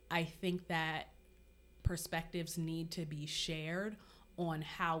I think that perspectives need to be shared on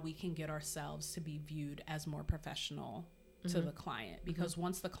how we can get ourselves to be viewed as more professional to the client, because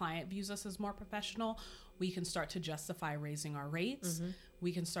once the client views us as more professional, we can start to justify raising our rates.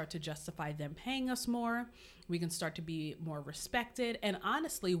 We can start to justify them paying us more. We can start to be more respected. And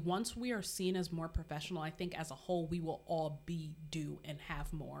honestly, once we are seen as more professional, I think as a whole, we will all do and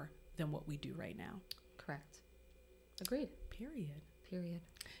have more than what we do right now. Correct. Agreed. Period.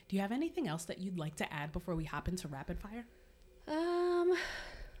 Do you have anything else that you'd like to add before we hop into rapid fire?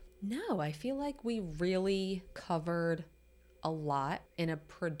 No, I feel like we really covered a lot in a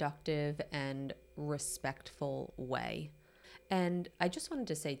productive and respectful way. And I just wanted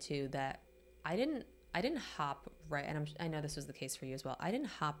to say too that I didn't hop right, and I know this was the case for you as well. I didn't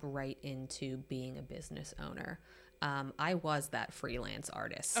hop right into being a business owner. I was that freelance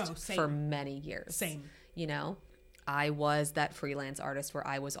artist for many years. Same. I was that freelance artist where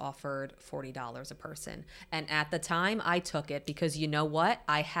I was offered $40 a person. And at the time, I took it because you know what?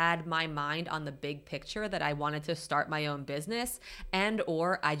 I had my mind on the big picture that I wanted to start my own business,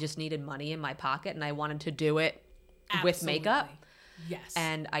 or I just needed money in my pocket and I wanted to do it with makeup. Yes.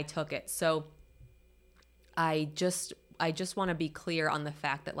 And I took it. So I just want to be clear on the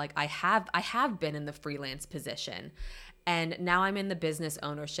fact that like I have been in the freelance position, and now I'm in the business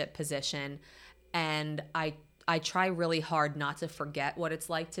ownership position, and I try really hard not to forget what it's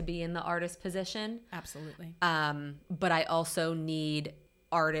like to be in the artist position. Absolutely. But I also need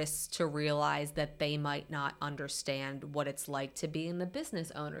artists to realize that they might not understand what it's like to be in the business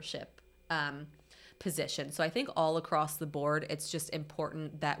ownership position. So I think all across the board, it's just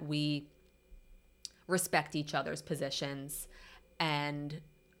important that we respect each other's positions and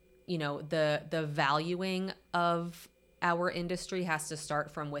the valuing of our industry has to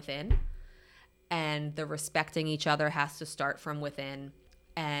start from within, and the respecting each other has to start from within.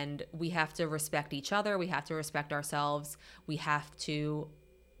 And we have to respect each other. We have to respect ourselves. We have to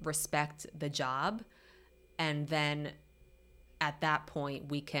respect the job. And then at that point,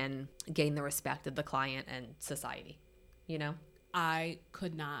 we can gain the respect of the client and society, I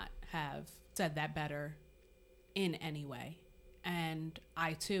could not have said that better in any way. And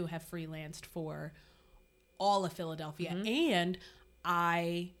I too have freelanced for all of Philadelphia, and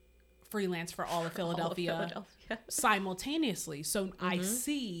I freelance for all of Philadelphia, simultaneously. So I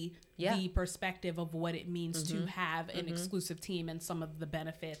see the perspective of what it means to have an exclusive team and some of the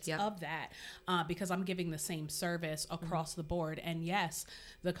benefits of that, because I'm giving the same service across the board. And yes,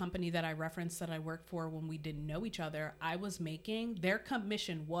 the company that I referenced that I worked for when we didn't know each other, I was making, their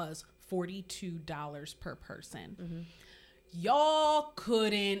commission was $42 per person. Y'all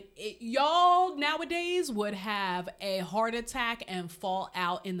nowadays would have a heart attack and fall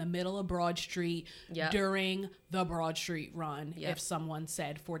out in the middle of Broad Street during the Broad Street run if someone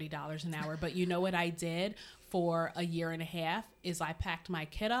said $40 an hour. But you know what I did for a year and a half is I packed my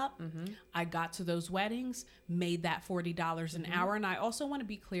kit up. I got to those weddings, made that $40 an hour. And I also want to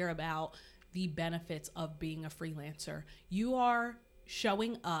be clear about the benefits of being a freelancer. You are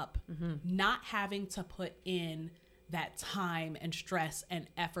showing up, not having to put in that time and stress and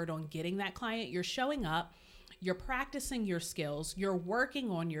effort on getting that client. You're showing up, you're practicing your skills, you're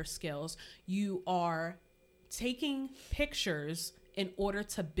working on your skills, you are taking pictures in order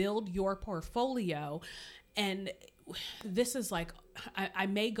to build your portfolio. And this is like, I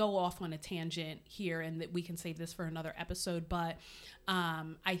may go off on a tangent here, and that we can save this for another episode, but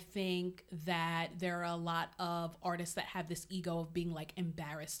I think that there are a lot of artists that have this ego of being like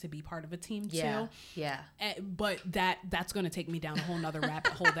embarrassed to be part of a team too. But that's going to take me down a whole nother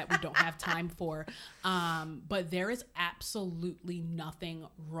rabbit hole that we don't have time for. But there is absolutely nothing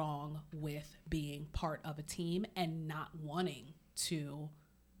wrong with being part of a team and not wanting to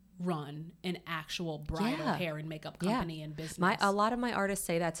run an actual bridal hair and makeup company and business. A lot of my artists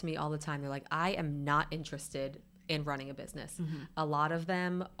say that to me all the time. They're like, I am not interested in running a business. A lot of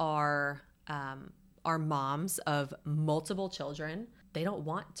them are moms of multiple children. They don't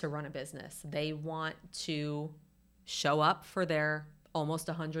want to run a business. They want to show up for their almost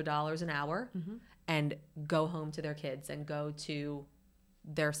 $100 an hour and go home to their kids and go to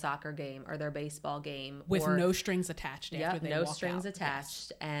their soccer game or their baseball game with no strings attached. After they no walk strings out.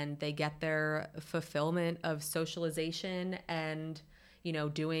 attached, and they get their fulfillment of socialization and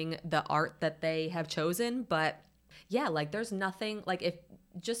doing the art that they have chosen. But like there's nothing like, if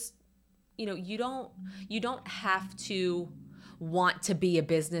just you don't have to want to be a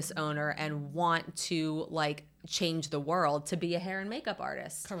business owner and want to like change the world to be a hair and makeup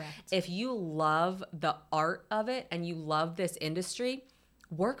artist. Correct. If you love the art of it and you love this industry,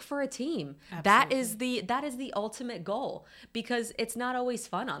 work for a team. Absolutely. That is the ultimate goal, because it's not always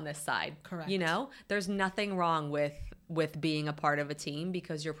fun on this side. Correct. There's nothing wrong with being a part of a team,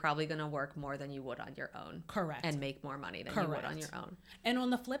 because you're probably going to work more than you would on your own. Correct. And make more money than you would on your own. And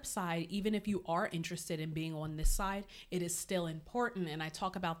on the flip side, even if you are interested in being on this side, it is still important. And I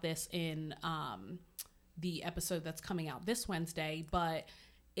talk about this in the episode that's coming out this Wednesday, but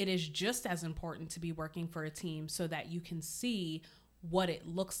it is just as important to be working for a team so that you can see what it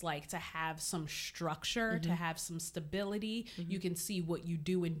looks like to have some structure, to have some stability. You can see what you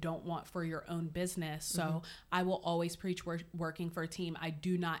do and don't want for your own business. So I will always preach working for a team. I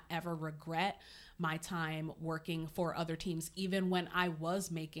do not ever regret my time working for other teams, even when I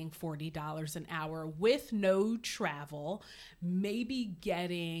was making $40 an hour with no travel, maybe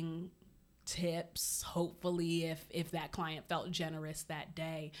getting tips, hopefully, if that client felt generous that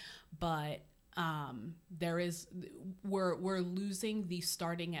day. But we're losing the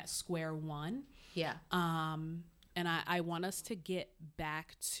starting at square one. And I want us to get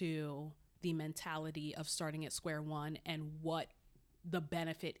back to the mentality of starting at square one and what the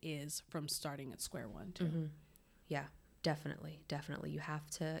benefit is from starting at square one too. Yeah, definitely. You have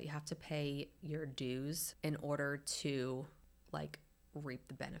to pay your dues in order to like reap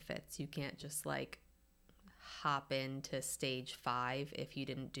the benefits. You can't just like hop into stage 5 if you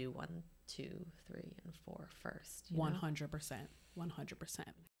didn't do 1, 2, 3, and 4 first. 100%.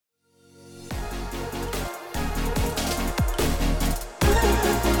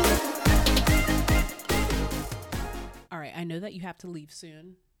 All right, I know that you have to leave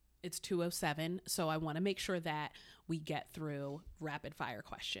soon. It's 2:07, so I want to make sure that we get through rapid fire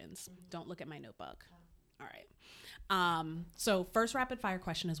questions. Don't look at my notebook. All right. So first rapid fire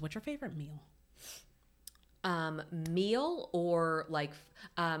question is, what's your favorite meal? Meal or like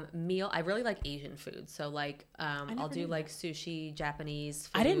meal. I really like Asian food. So like I'll do like sushi, Japanese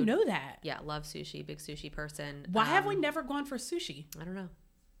food. I didn't know that. Yeah, love sushi. Big sushi person. Why have we never gone for sushi? I don't know.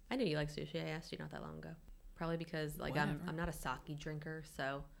 I knew you like sushi. I asked you not that long ago. Probably because like I'm not a sake drinker,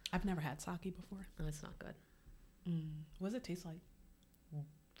 so I've never had sake before. It's not good. What does it taste like?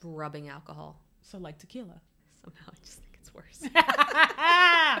 Rubbing alcohol. So like tequila. Somehow I just think it's worse.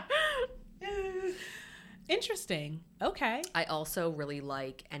 Interesting. Okay. I also really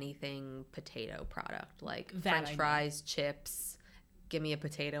like anything potato product, like That French fries, chips. Give me a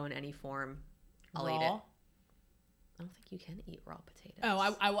potato in any form. I'll eat it. I don't think you can eat raw potatoes.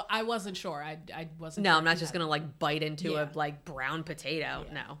 Oh, I wasn't sure. I wasn't. No, sure I'm not just gonna like bite into a like brown potato.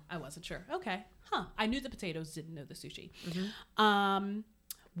 Yeah, No, I wasn't sure. Okay. Huh. I knew the potatoes, didn't know the sushi.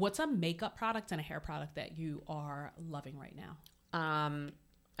 What's a makeup product and a hair product that you are loving right now?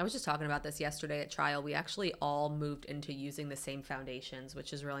 I was just talking about this yesterday at trial. We actually all moved into using the same foundations,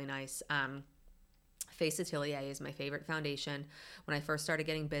 which is really nice. Face Atelier is my favorite foundation. When I first started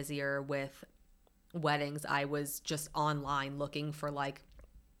getting busier with weddings, I was just online looking for like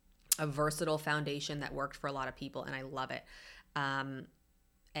a versatile foundation that worked for a lot of people, and I love it. I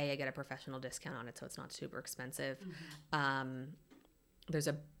get a professional discount on it, so it's not super expensive. There's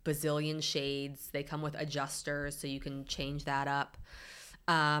a bazillion shades. They come with adjusters, so you can change that up.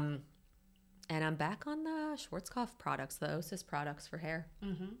 And I'm back on the Schwarzkopf products, the Osis products for hair.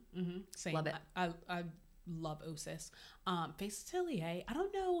 Same. Love it. I love Osis. Face Atelier, I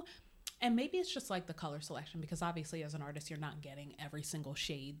don't know. And maybe it's just like the color selection, because obviously as an artist, you're not getting every single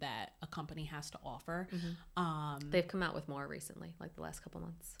shade that a company has to offer. They've come out with more recently, like the last couple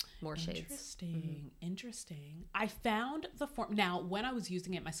months, more shades. Interesting. I found the form. Now, when I was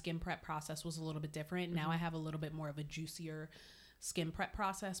using it, my skin prep process was a little bit different. Now I have a little bit more of a juicier skin prep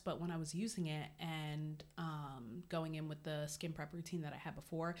process, but when I was using it and going in with the skin prep routine that I had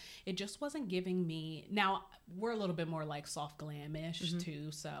before, it just wasn't giving me. Now we're a little bit more like soft glam-ish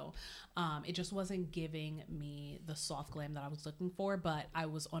too, so it just wasn't giving me the soft glam that I was looking for. But I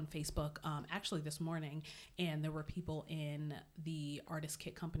was on Facebook actually this morning, and there were people in the Artist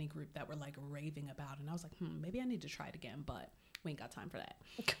Kit Company group that were like raving about it, and I was like, maybe I need to try it again, but we ain't got time for that.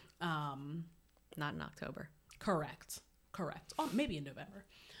 Not in October. Correct. Oh, maybe in November.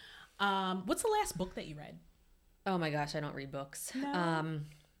 What's the last book that you read? Oh my gosh, I don't read books. No.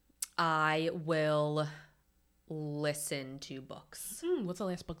 I will listen to books. What's the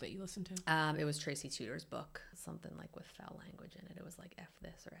last book that you listened to? It was Tracy Tudor's book, something like with foul language in it. It was like F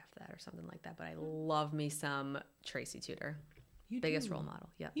this or F that or something like that. But I love me some Tracy Tudor. Biggest role model.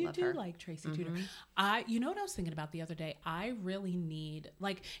 Yeah, you love do her. like Tracy Tudor. You know what I was thinking about the other day? I really need,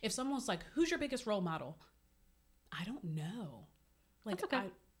 like, if someone's like, "Who's your biggest role model?" I don't know. Like, That's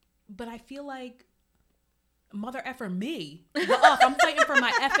okay. But I feel like mother effer me. I'm fighting for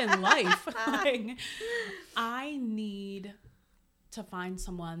my effing life. Like, I need to find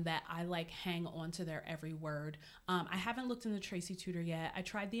someone that I like hang on to their every word. I haven't looked into Tracy Tudor yet. I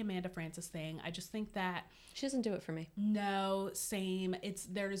tried the Amanda Frances thing. I just think that She doesn't do it for me. no, same.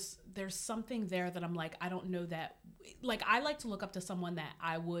 There's something there that I'm like, I don't know that. Like, I like to look up to someone that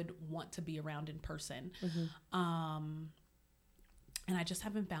I would want to be around in person. And I just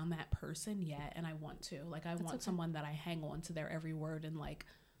haven't found that person yet, and I want to. Like, I want someone that I hang on to their every word and like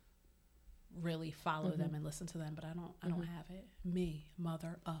really follow them and listen to them, but I don't have it. Me,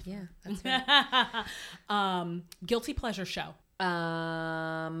 mother of. Yeah, that's right. Guilty pleasure show.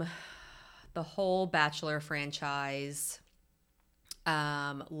 The whole Bachelor franchise.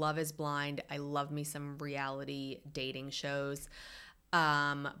 Love is Blind. I love me some reality dating shows.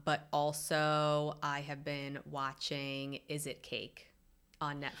 But also I have been watching Is It Cake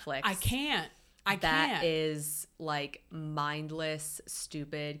on Netflix. I can't. That is like mindless,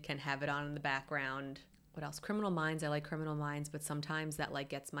 stupid, can have it on in the background. What else? Criminal Minds. I like Criminal Minds, but sometimes that like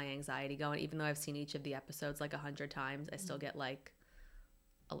gets my anxiety going. Even though I've seen each of the episodes like 100 times, I still get like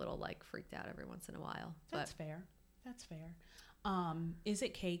a little like freaked out every once in a while. That's fair. Is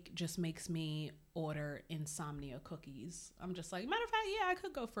It Cake just makes me order insomnia cookies. I'm just like, matter of fact, yeah, I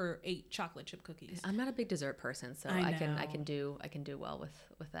could go for 8 chocolate chip cookies. I'm not a big dessert person, so I can do well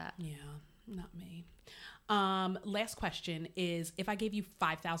with that. Yeah, not me. Last question is, if I gave you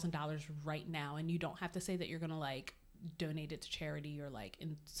 $5,000 right now, and you don't have to say that you're gonna like donate it to charity or like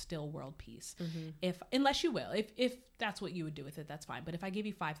instill world peace, unless you will, if that's what you would do with it, that's fine. But if I gave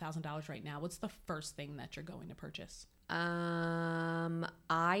you $5,000 right now, what's the first thing that you're going to purchase?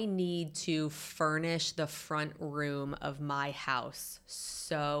 I need to furnish the front room of my house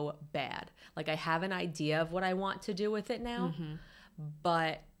so bad. Like, I have an idea of what I want to do with it now,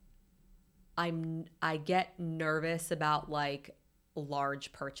 but I get nervous about like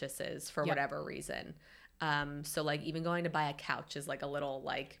large purchases for whatever reason. So like even going to buy a couch is like a little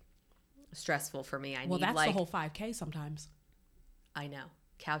like stressful for me. Well, that's the whole 5K sometimes. I know.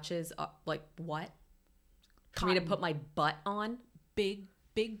 Couches are like what? For Cotton. me to put my butt on? Big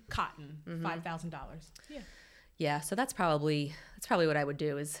cotton, $5,000. Yeah. Yeah, so that's probably what I would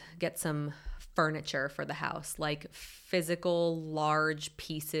do is get some furniture for the house, like physical large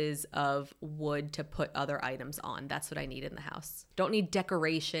pieces of wood to put other items on. That's what I need in the house. Don't need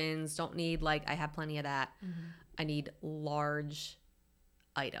decorations, don't need like I have plenty of that. I need large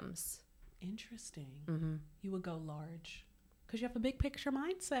items. Interesting. You would go large because you have a big picture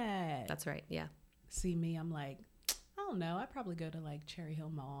mindset. That's right. Yeah. See me, I'm like, I don't know. I'd probably go to like Cherry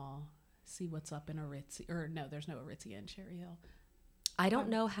Hill Mall, see what's up in Aritzia. Or no, there's no Aritzia in Cherry Hill. I don't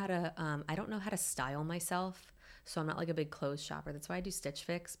know how to style myself, so I'm not like a big clothes shopper. That's why I do Stitch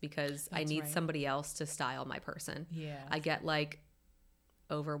Fix, because I need somebody else to style my person. Yeah. I get like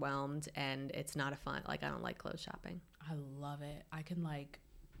overwhelmed and it's not a fun, like I don't like clothes shopping. I love it. I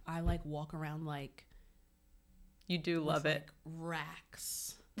walk around like. You do love it. Like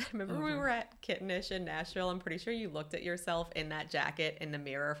racks. Remember we were at Kittenish in Nashville? I'm pretty sure you looked at yourself in that jacket in the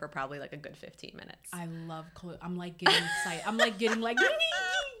mirror for probably like a good 15 minutes. I love clothes. I'm like getting excited. I'm like getting like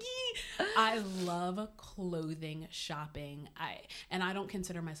I love clothing shopping. I don't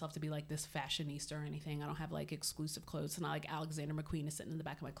consider myself to be like this fashionista or anything. I don't have like exclusive clothes. It's not like Alexander McQueen is sitting in the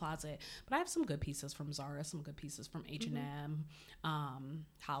back of my closet. But I have some good pieces from Zara, some good pieces from H&M,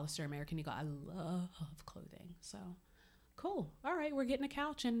 Hollister, American Eagle. I love clothing. So cool. All right, we're getting a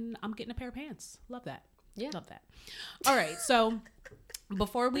couch and I'm getting a pair of pants. Love that. Yeah. Love that. All right, so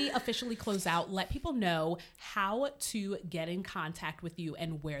before we officially close out, let people know how to get in contact with you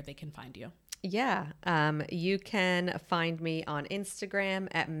and where they can find you. Yeah. You can find me on Instagram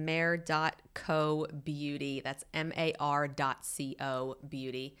at mare.co.beauty. That's MAR.co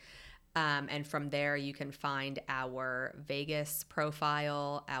beauty. And from there, you can find our Vegas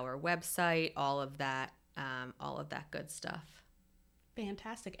profile, our website, all of that good stuff.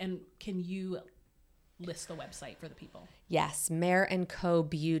 Fantastic. And can you list the website for the people? Yes,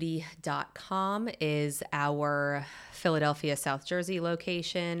 mareandcobeauty.com is our Philadelphia, South Jersey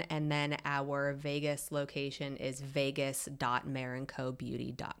location, and then our Vegas location is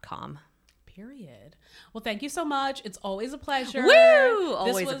vegas.mareandcobeauty.com. Period. Well, thank you so much. It's always a pleasure. Woo!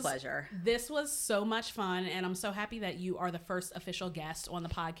 Always a pleasure. This was so much fun, and I'm so happy that you are the first official guest on the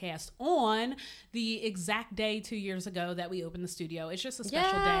podcast on the exact day 2 years ago that we opened the studio. It's just a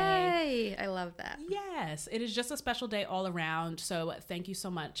special day. I love that. Yes, it is just a special day all around. So thank you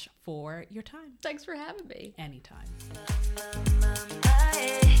so much for your time. Thanks for having me. Anytime.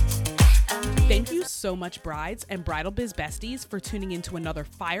 Thank you so much, brides and bridal biz besties, for tuning into another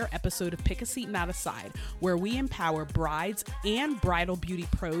fire episode of Pick a Seat, Not a Side, where we empower brides and bridal beauty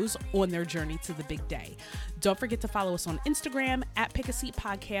pros on their journey to the big day. Don't forget to follow us on Instagram at Pick a Seat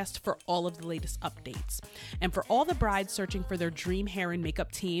Podcast for all of the latest updates. And for all the brides searching for their dream hair and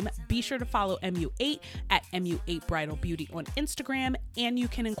makeup team, be sure to follow MU8 at MU8 Bridal Beauty on Instagram, and you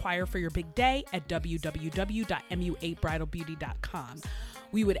can inquire for your big day at www.mu8bridalbeauty.com.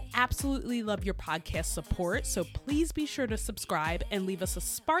 We would absolutely love your podcast support, so please be sure to subscribe and leave us a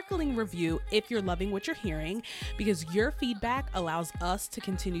sparkling review if you're loving what you're hearing, because your feedback allows us to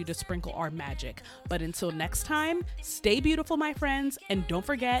continue to sprinkle our magic. But until next time, stay beautiful, my friends, and don't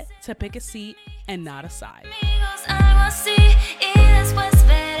forget to pick a seat and not a side. Amigos, algo así.